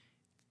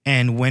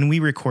 And when we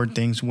record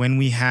things, when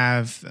we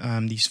have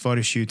these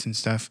photo shoots and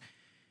stuff,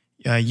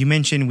 you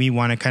mentioned we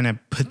want to kind of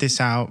put this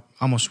out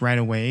almost right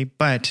away,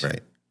 but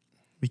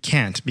we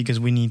can't because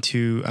we need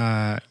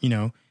to,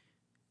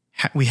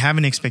 we have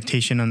an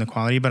expectation on the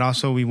quality, but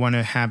also we want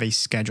to have a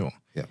schedule.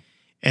 Yeah.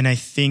 And I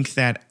think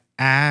that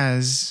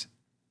as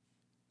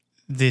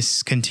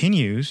this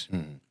continues,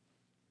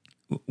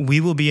 we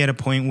will be at a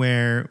point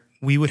where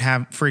we would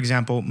have, for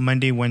example,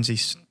 Monday,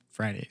 Wednesdays,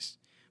 Fridays.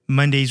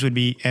 Mondays would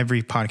be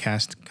every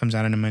podcast comes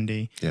out on a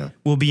Monday. Yeah.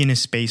 We'll be in a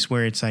space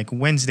where it's like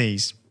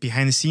Wednesdays,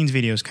 behind the scenes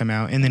videos come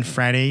out, and then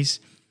Fridays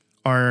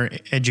are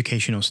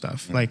educational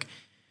stuff. Mm-hmm. Like,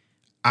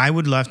 I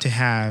would love to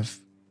have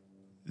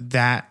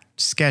that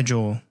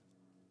schedule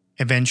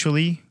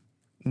eventually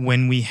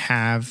when we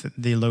have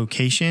the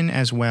location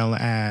as well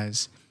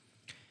as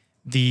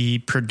the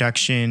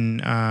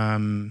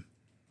production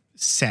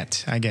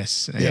set, I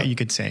guess you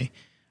could say.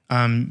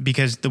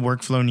 Because the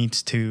workflow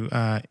needs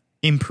to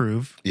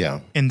improve. Yeah.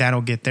 And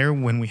that'll get there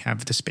when we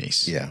have the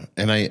space. Yeah.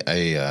 And I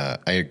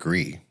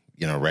agree.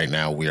 Right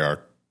now we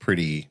are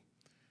pretty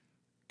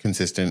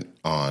consistent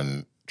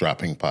on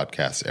dropping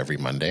podcasts every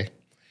Monday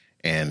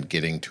and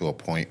getting to a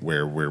point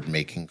where we're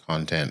making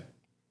content.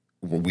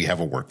 We have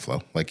a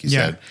workflow, like you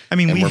said. I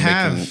mean, we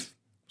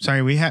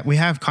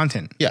have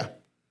content. Yeah.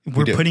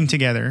 We're putting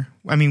together.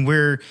 I mean,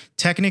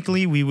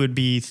 we would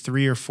be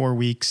 3 or 4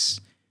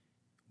 weeks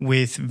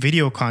with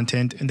video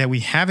content that we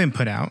haven't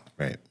put out,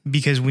 right?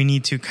 Because we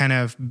need to kind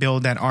of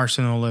build that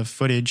arsenal of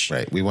footage,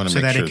 right? We want to so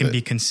make that sure it can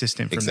be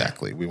consistent.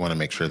 Exactly. We want to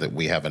make sure that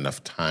we have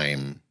enough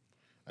time,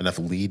 enough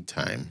lead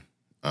time,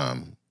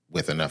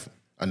 with enough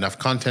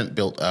content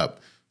built up,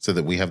 so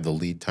that we have the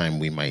lead time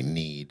we might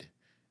need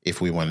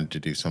if we wanted to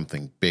do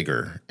something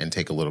bigger and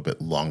take a little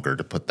bit longer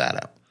to put that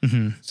out.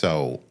 Mm-hmm.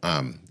 So,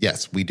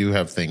 yes, we do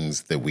have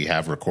things that we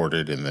have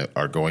recorded and that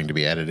are going to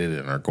be edited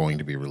and are going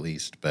to be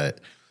released,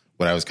 but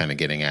what I was kind of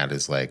getting at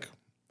is like,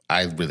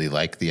 I really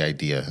like the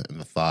idea and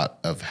the thought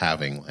of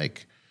having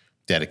like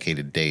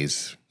dedicated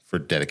days for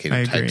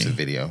dedicated types of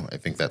video. I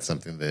think that's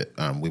something that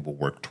we will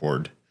work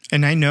toward.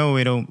 And I know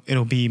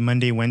it'll be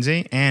Monday,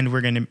 Wednesday, and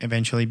we're going to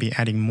eventually be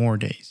adding more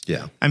days.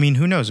 Yeah. I mean,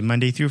 who knows?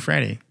 Monday through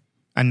Friday,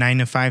 a 9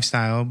 to 5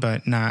 style,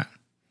 but not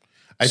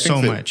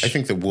so much. I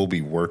think that we'll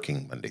be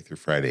working Monday through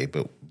Friday,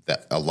 but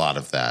that a lot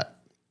of that,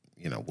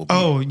 we'll be.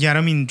 Oh, yeah. I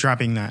don't mean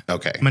dropping that.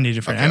 Okay. Monday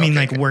to Friday. Okay, I mean, okay,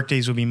 like okay. work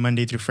days will be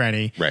Monday through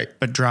Friday. Right.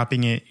 But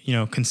dropping it,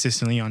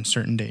 consistently on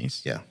certain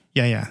days. Yeah.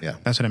 Yeah. Yeah.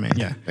 That's what I meant.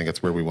 Yeah. I think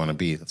that's where we want to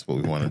be. That's what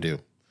we want to do.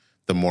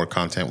 The more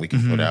content we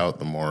can put out,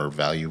 the more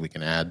value we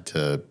can add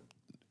to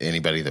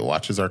anybody that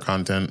watches our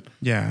content.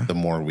 Yeah. The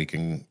more we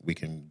can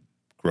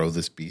grow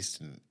this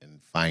beast and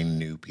find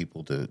new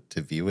people to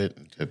view it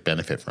and to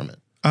benefit from it.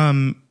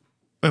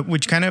 But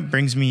which kind of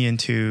brings me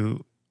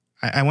into,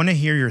 I want to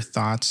hear your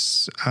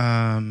thoughts.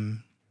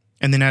 And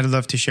then I'd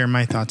love to share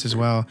my thoughts as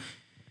well.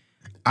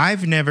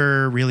 I've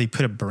never really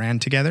put a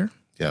brand together.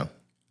 Yeah.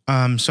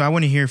 So I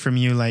want to hear from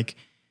you, like,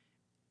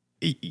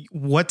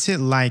 what's it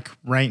like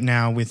right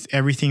now with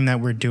everything that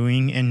we're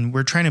doing, and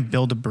we're trying to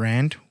build a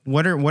brand?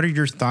 What are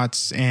your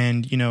thoughts,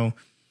 and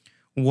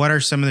what are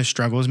some of the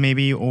struggles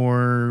maybe,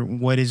 or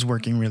what is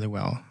working really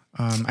well?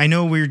 I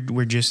know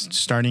we're just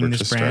starting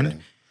this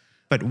brand,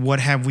 but what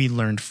have we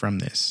learned from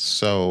this?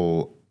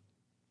 So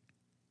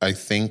I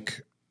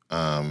think,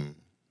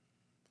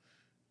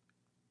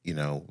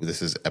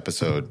 this is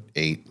episode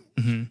 8.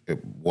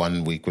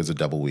 1 week was a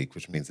double week,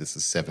 which means this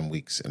is 7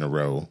 weeks in a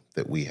row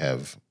that we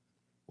have,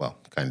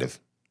 kind of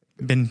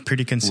been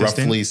pretty consistent.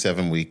 Roughly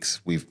 7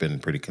 weeks. We've been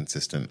pretty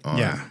consistent on.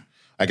 Yeah.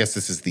 I guess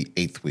this is the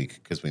 8th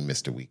week because we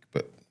missed a week,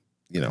 but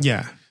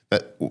yeah.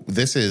 But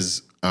this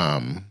is,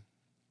 when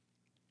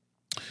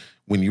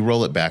you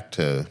roll it back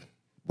to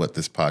what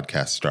this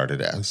podcast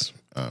started as.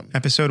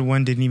 Episode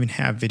 1 didn't even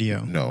have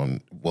video. No.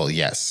 Well,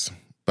 yes,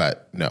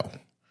 but no.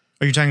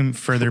 Are you talking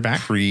further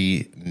back?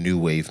 Pre-New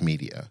Wave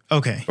Media.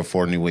 Okay.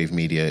 Before New Wave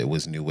Media, it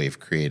was New Wave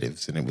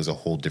Creatives, and it was a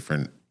whole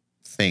different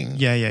thing.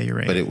 Yeah, you're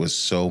right. But it was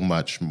so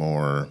much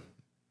more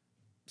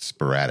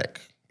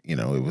sporadic. It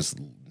was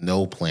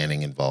no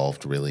planning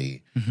involved,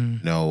 really.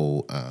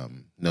 No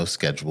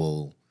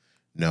schedule,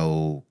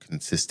 no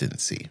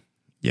consistency.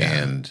 Yeah.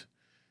 And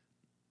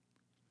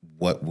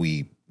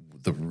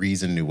the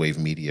reason New Wave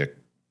Media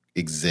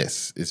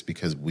exists is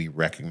because we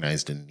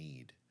recognized a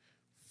need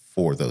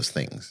for those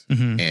things.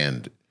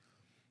 And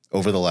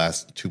over the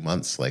last 2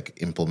 months, like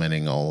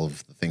implementing all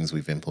of the things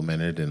we've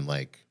implemented and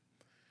like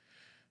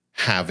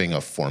having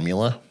a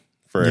formula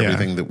for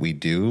everything that we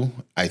do,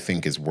 I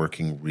think is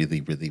working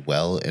really, really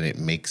well. And it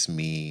makes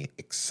me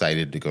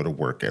excited to go to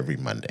work every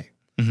Monday.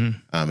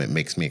 It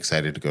makes me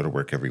excited to go to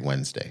work every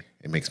Wednesday.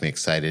 It makes me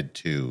excited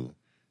to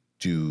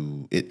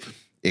do it.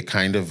 It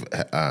kind of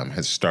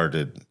has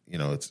started,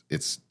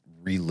 it's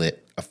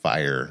relit a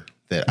fire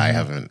that I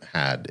haven't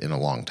had in a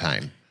long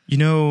time.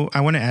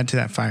 I want to add to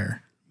that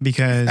fire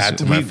because add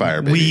to my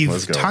fire, baby.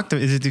 Let's we've go. talked.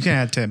 It's going to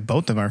add to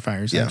both of our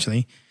fires,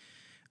 actually.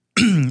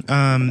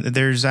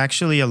 There's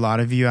actually a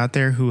lot of you out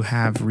there who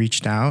have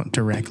reached out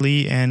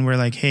directly, and we're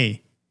like,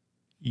 "Hey,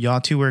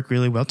 y'all two work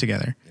really well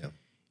together. Yeah.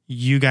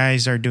 You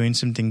guys are doing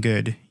something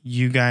good.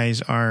 You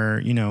guys are,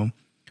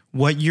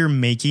 what you're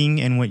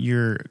making and what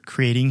you're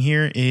creating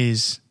here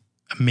is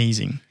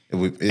amazing."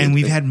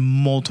 We've had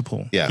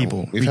multiple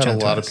people. We've had a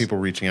lot of people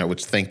reaching out,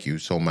 which thank you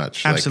so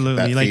much.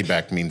 Absolutely. That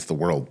feedback means the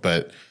world.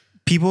 But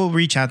people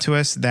reach out to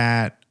us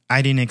that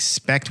I didn't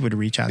expect would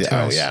reach out to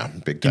us. Oh, yeah.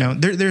 Big time.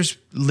 There's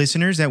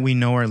listeners that we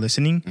know are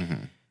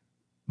listening,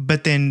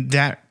 but then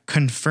that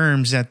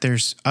confirms that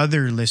there's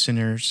other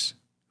listeners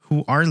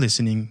who are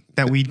listening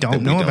that we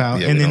don't know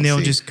about. And then they'll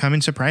just come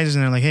and surprise us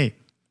and they're like, "Hey,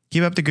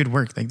 keep up the good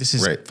work. Like, this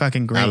is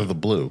fucking great." Out of the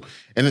blue.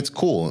 And it's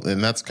cool.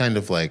 And that's kind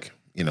of like,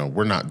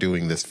 we're not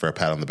doing this for a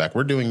pat on the back.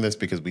 We're doing this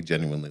because we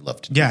genuinely love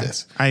to do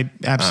this. I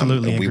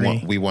absolutely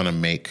agree. We want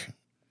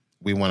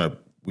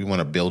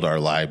to build our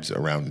lives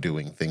around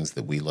doing things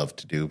that we love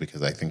to do,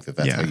 because I think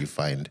that's how you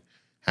find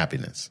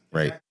happiness,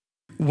 right?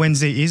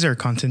 Wednesday is our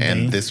content day.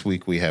 And this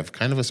week we have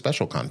kind of a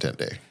special content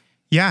day.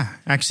 Yeah,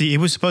 actually, it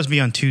was supposed to be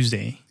on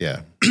Tuesday.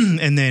 Yeah.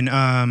 And then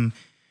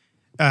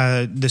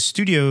the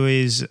studio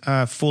is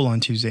full on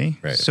Tuesday.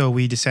 Right. So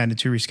we decided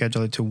to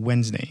reschedule it to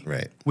Wednesday.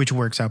 Right. Which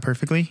works out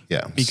perfectly.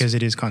 Yeah. Because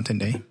it is content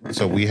day.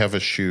 So we have a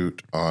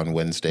shoot on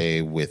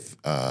Wednesday with,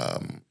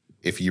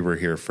 if you were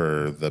here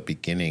for the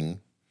beginning,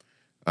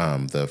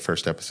 the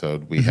first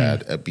episode, we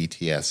had a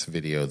BTS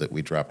video that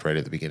we dropped right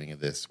at the beginning of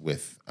this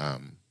with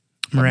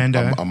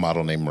Miranda, a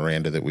model named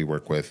Miranda that we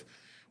work with.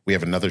 We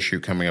have another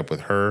shoot coming up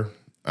with her.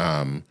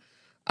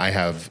 I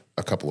have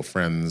a couple of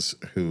friends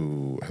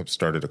who have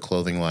started a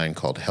clothing line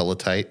called Hella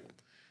Tight.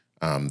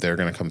 They're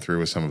going to come through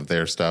with some of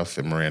their stuff,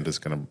 and Miranda's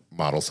going to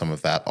model some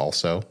of that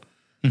also.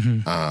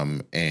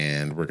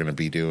 And we're going to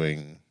be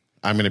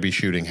I'm going to be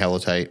shooting Hella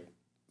Tight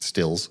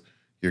stills.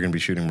 You're going to be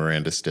shooting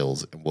Miranda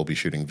stills, and we'll be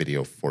shooting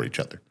video for each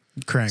other.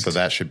 Correct. So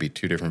that should be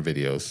 2 different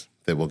videos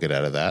that we'll get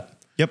out of that.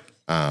 Yep.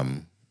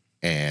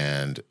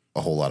 And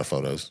a whole lot of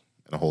photos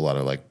and a whole lot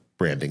of like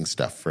branding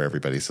stuff for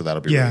everybody. So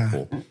that'll be really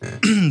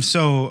cool.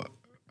 So,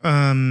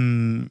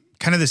 kind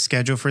of the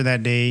schedule for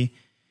that day,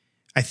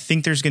 I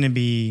think there's going to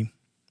be,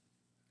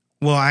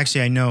 well,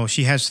 actually I know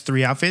she has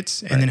 3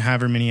 outfits and then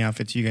however many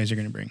outfits you guys are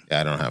going to bring.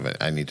 Yeah, I don't have it.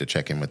 I need to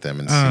check in with them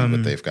and see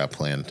what they've got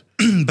planned.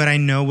 But I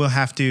know we'll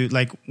have to,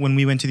 like when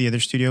we went to the other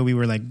studio, we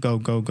were like, go,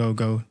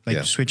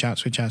 like switch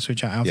out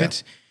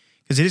outfits.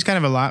 because it is kind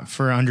of a lot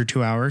for under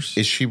 2 hours.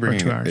 Is she or bringing?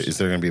 2 hours. Is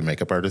there going to be a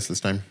makeup artist this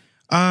time?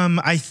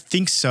 I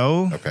think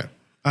so. Okay.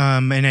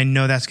 And I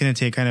know that's going to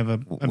take kind of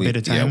a bit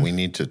of time. Yeah, we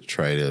need to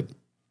try to.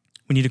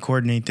 We need to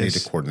coordinate We this.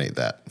 need to coordinate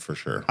that for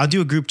sure. I'll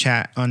do a group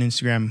chat on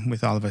Instagram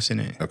with all of us in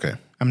it. Okay.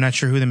 I'm not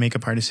sure who the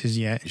makeup artist is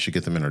yet. You should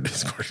get them in our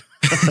Discord.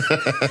 I'm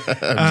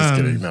just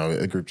kidding. No,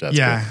 a group chat.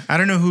 Yeah, I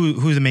don't know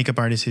who the makeup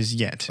artist is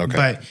yet. Okay.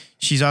 But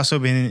she's also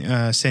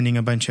been sending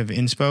a bunch of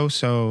inspo.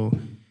 So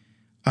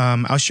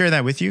I'll share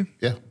that with you.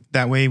 Yeah.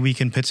 That way we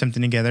can put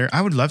something together.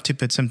 I would love to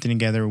put something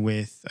together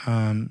with.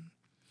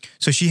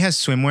 So she has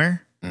swimwear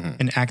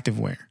and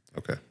activewear.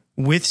 Okay.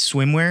 With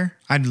swimwear,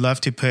 I'd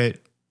love to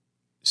put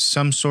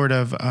some sort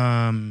of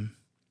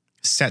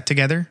set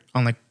together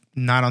on like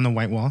not on the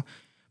white wall,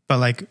 but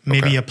like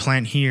maybe a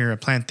plant here, a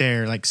plant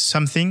there, like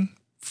something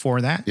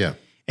for that. Yeah.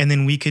 And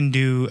then we can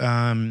do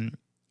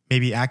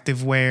maybe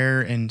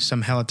activewear and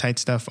some Hella Tight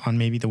stuff on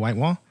maybe the white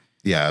wall.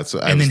 Yeah. So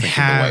I And was then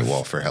thinking have- the white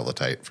wall for Hella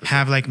Tight.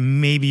 Have like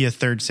maybe a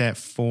third set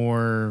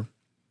for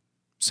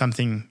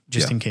something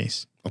just in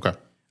case. Okay.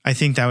 I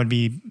think that would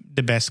be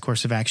the best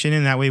course of action.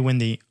 And that way when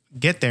they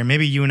get there,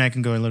 maybe you and I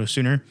can go a little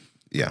sooner.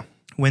 Yeah.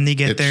 When they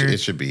get there. It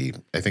should be,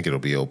 I think it'll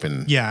be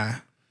open. Yeah.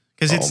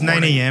 Because it's all 9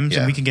 morning. a.m.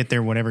 So Yeah. we can get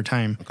there whatever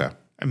time. Okay.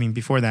 I mean,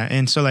 before that.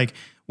 And so like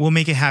we'll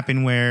make it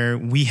happen where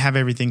we have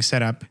everything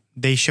set up.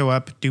 They show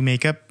up, do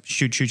makeup,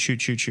 shoot.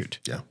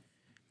 Yeah.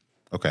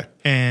 Okay.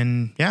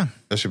 And yeah.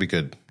 That should be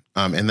good.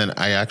 And then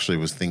I actually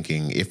was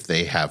thinking if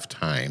they have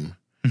time,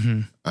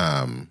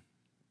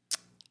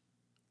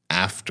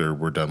 after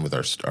we're done with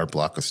our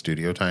block of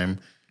studio time,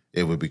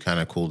 it would be kind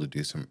of cool to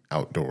do some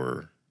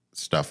outdoor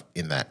stuff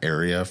in that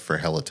area for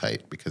Hella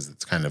Tight because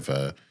it's kind of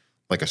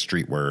like a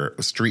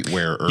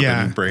streetwear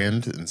urban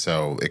brand, and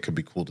so it could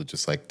be cool to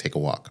just like take a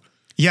walk.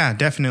 Yeah,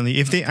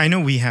 definitely. I know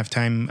we have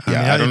time.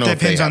 I don't know It if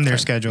they depends on have their time.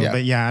 schedule, Yeah.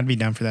 but yeah, I'd be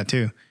down for that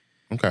too.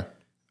 Okay.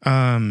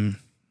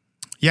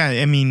 Yeah,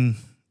 I mean,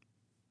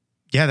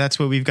 yeah, that's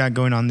what we've got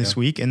going on this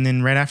week. And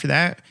then right after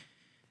that,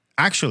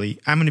 actually,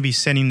 I'm going to be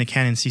sending the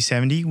Canon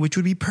C70, which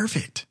would be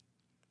perfect.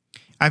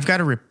 I've got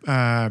to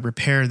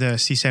repair the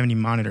C70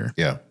 monitor.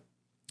 Yeah.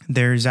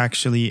 There's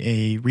actually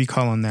a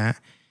recall on that.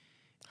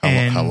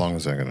 How long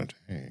is that going to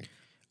take?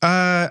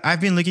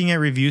 I've been looking at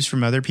reviews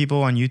from other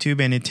people on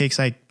YouTube, and it takes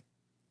like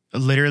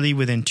literally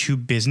within 2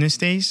 business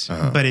days.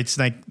 But it's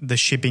like the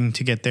shipping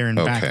to get there and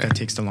back that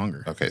takes the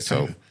longer. Okay,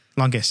 so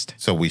longest.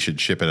 So we should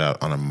ship it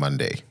out on a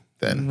Monday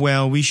then.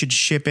 Well, we should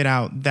ship it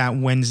out that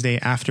Wednesday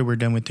after we're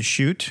done with the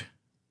shoot.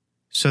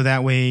 So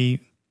that way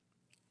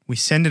we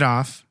send it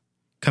off,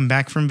 come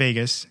back from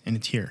Vegas, and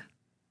it's here.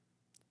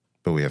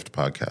 But we have to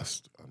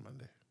podcast on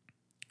Monday.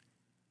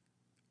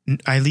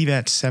 I leave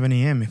at 7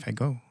 a.m. if I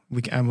go.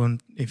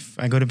 If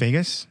I go to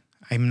Vegas,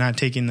 I'm not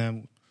taking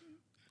the...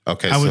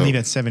 Okay, I would leave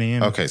at 7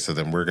 a.m. Okay, so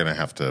then we're going to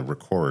have to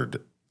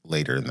record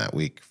later in that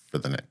week for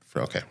the next...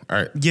 Okay, all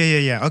right.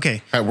 Yeah.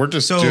 Okay. All right, we're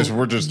just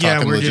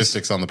talking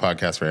logistics on the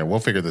podcast right now. We'll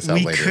figure this out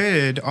We later.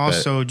 could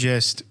also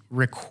just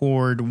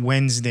record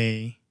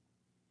Wednesday,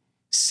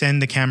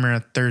 send the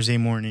camera Thursday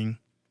morning,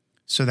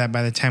 so that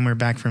by the time we're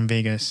back from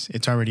Vegas,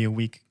 it's already a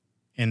week,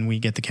 and we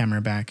get the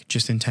camera back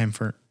just in time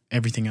for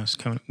everything else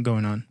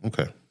going on.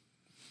 Okay.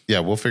 Yeah,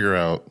 we'll figure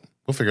out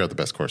the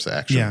best course of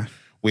action. Yeah.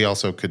 We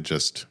also could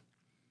just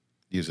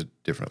use a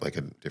different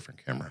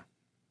camera.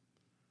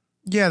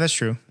 Yeah, that's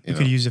true. You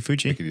could use the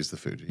Fuji. We could use the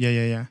Fuji.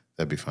 Yeah.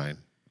 That'd be fine.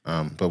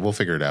 But we'll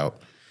figure it out.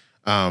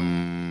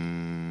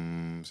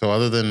 So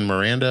other than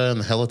Miranda and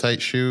the Hella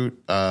Tight shoot,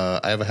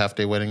 I have a half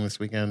day wedding this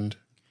weekend.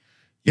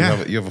 You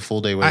have a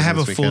full day wedding. I have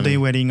this a full weekend? day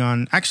wedding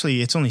on.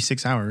 Actually, it's only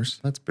 6 hours.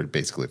 That's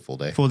basically a full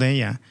day. Full day,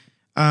 yeah.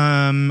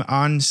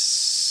 On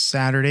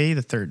Saturday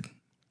the 3rd.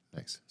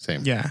 Nice.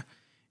 Same. Yeah,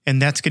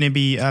 and that's going to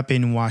be up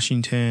in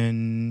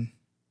Washington.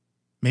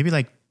 Maybe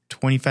like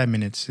 25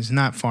 minutes. It's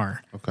not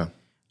far. Okay.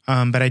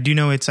 But I do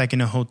know it's like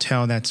in a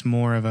hotel that's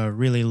more of a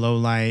really low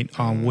light,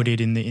 all wooded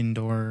in the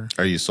indoor.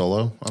 Are you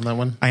solo on that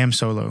one? I am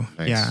solo.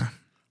 Nice. Yeah.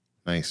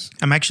 Nice.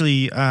 I'm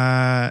actually,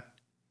 I'm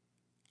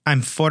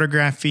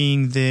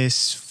photographing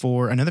this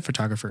for another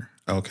photographer.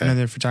 Okay.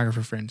 Another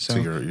photographer friend. So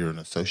you're an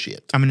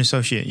associate. I'm an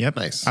associate. Yep.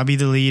 Nice. I'll be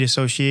the lead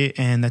associate,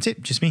 and that's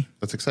it. Just me.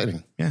 That's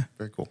exciting. Yeah.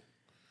 Very cool.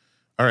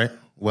 All right.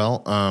 Well,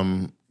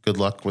 good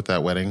luck with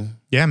that wedding.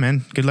 Yeah,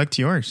 man. Good luck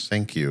to yours.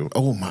 Thank you.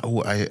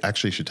 I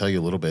actually should tell you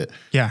a little bit.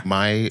 Yeah.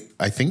 I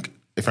think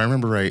if I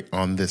remember right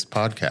on this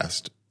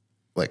podcast,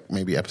 like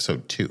maybe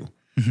episode 2,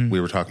 we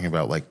were talking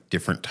about like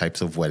different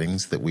types of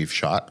weddings that we've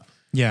shot.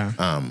 Yeah.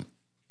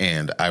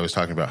 And I was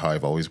talking about how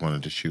I've always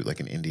wanted to shoot like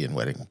an Indian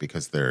wedding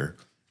because they're,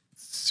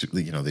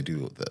 they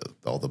do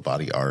all the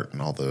body art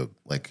and all the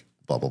like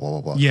blah, blah, blah,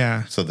 blah, blah.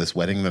 Yeah. So this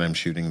wedding that I'm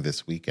shooting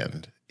this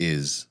weekend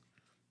is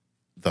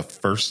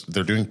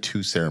they're doing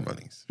 2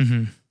 ceremonies.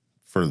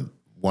 For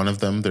one of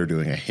them, they're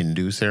doing a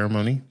Hindu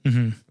ceremony,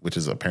 which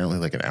is apparently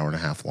like an hour and a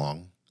half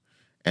long.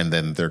 And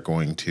then they're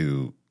going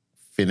to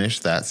finish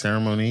that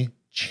ceremony,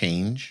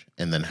 change,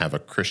 and then have a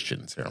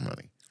Christian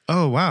ceremony.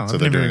 Oh, wow. So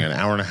they're doing an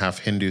hour and a half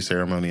Hindu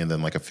ceremony and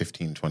then like a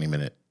 15,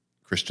 20-minute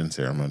Christian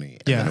ceremony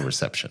and then a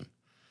reception.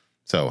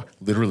 So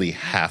literally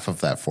half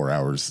of that 4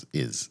 hours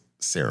is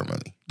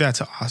ceremony.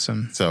 That's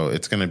awesome. So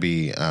it's going to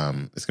be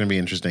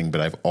interesting, but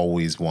I've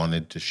always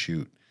wanted to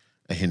shoot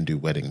a Hindu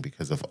wedding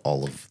because of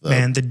all of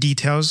the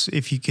details.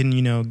 If you can,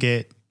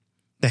 get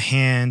the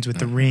hands with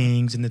the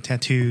rings and the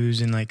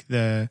tattoos and like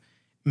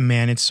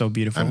it's so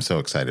beautiful. I'm so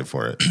excited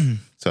for it.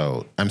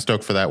 So I'm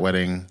stoked for that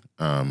wedding.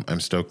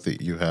 I'm stoked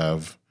that you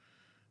have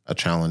a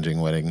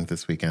challenging wedding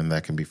this weekend.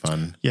 That can be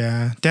fun.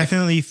 Yeah,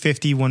 definitely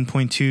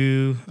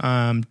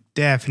 51.2.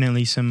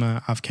 Definitely some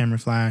off-camera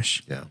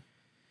flash. Yeah.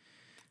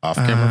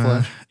 Off-camera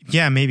flash?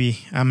 Yeah, maybe.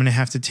 I'm going to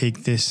have to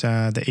take this,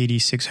 the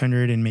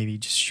 8600 and maybe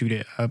just shoot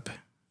it up.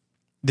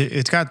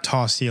 It's got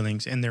tall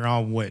ceilings and they're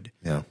all wood.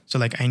 Yeah. So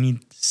like I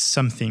need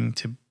something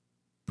to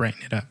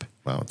brighten it up.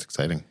 Wow, it's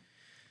exciting.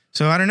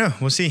 So I don't know.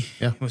 We'll see.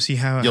 Yeah. We'll see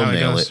how You'll it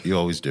nail goes. it. You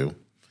always do.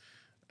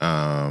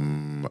 All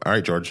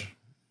right, George.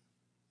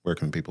 Where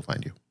can people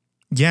find you?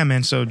 Yeah,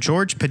 man. So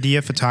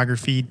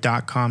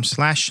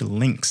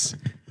georgepadillaphotography.com/links.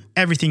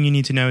 Everything you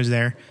need to know is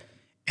there.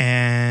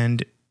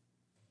 And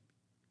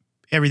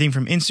everything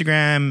from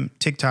Instagram,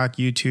 TikTok,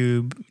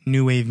 YouTube,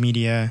 New Wave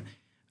Media,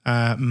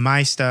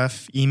 my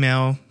stuff,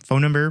 email,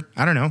 phone number.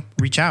 I don't know.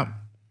 Reach out.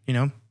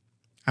 I'm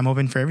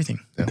open for everything.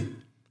 Yeah.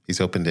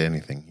 He's open to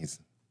anything. He's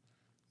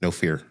no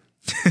fear.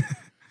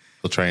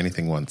 He'll try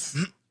anything once.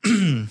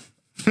 Alrighty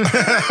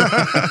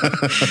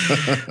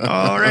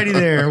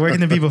there. Where can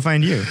the people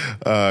find you?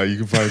 You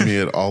can find me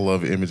at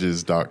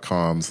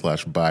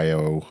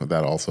allloveimages.com/bio.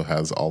 That also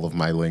has all of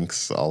my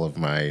links, all of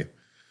my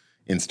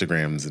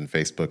Instagrams and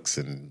Facebooks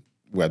and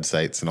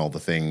websites and all the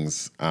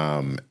things.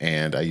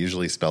 And I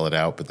usually spell it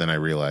out, but then I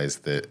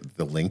realized that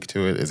the link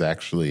to it is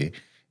actually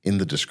in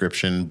the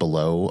description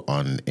below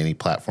on any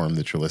platform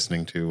that you're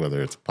listening to,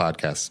 whether it's a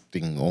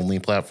podcasting only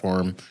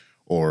platform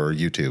or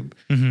YouTube.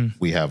 Mm-hmm.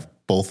 We have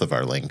both of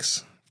our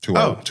links to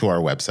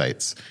our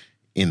websites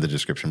in the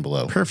description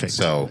below. Perfect.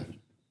 So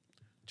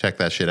check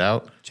that shit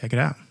out. Check it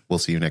out. We'll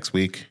see you next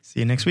week.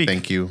 See you next week.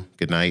 Thank you.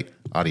 Good night.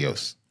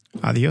 Adios.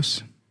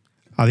 Adios.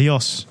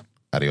 Adios.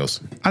 Adios.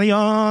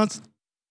 Adios.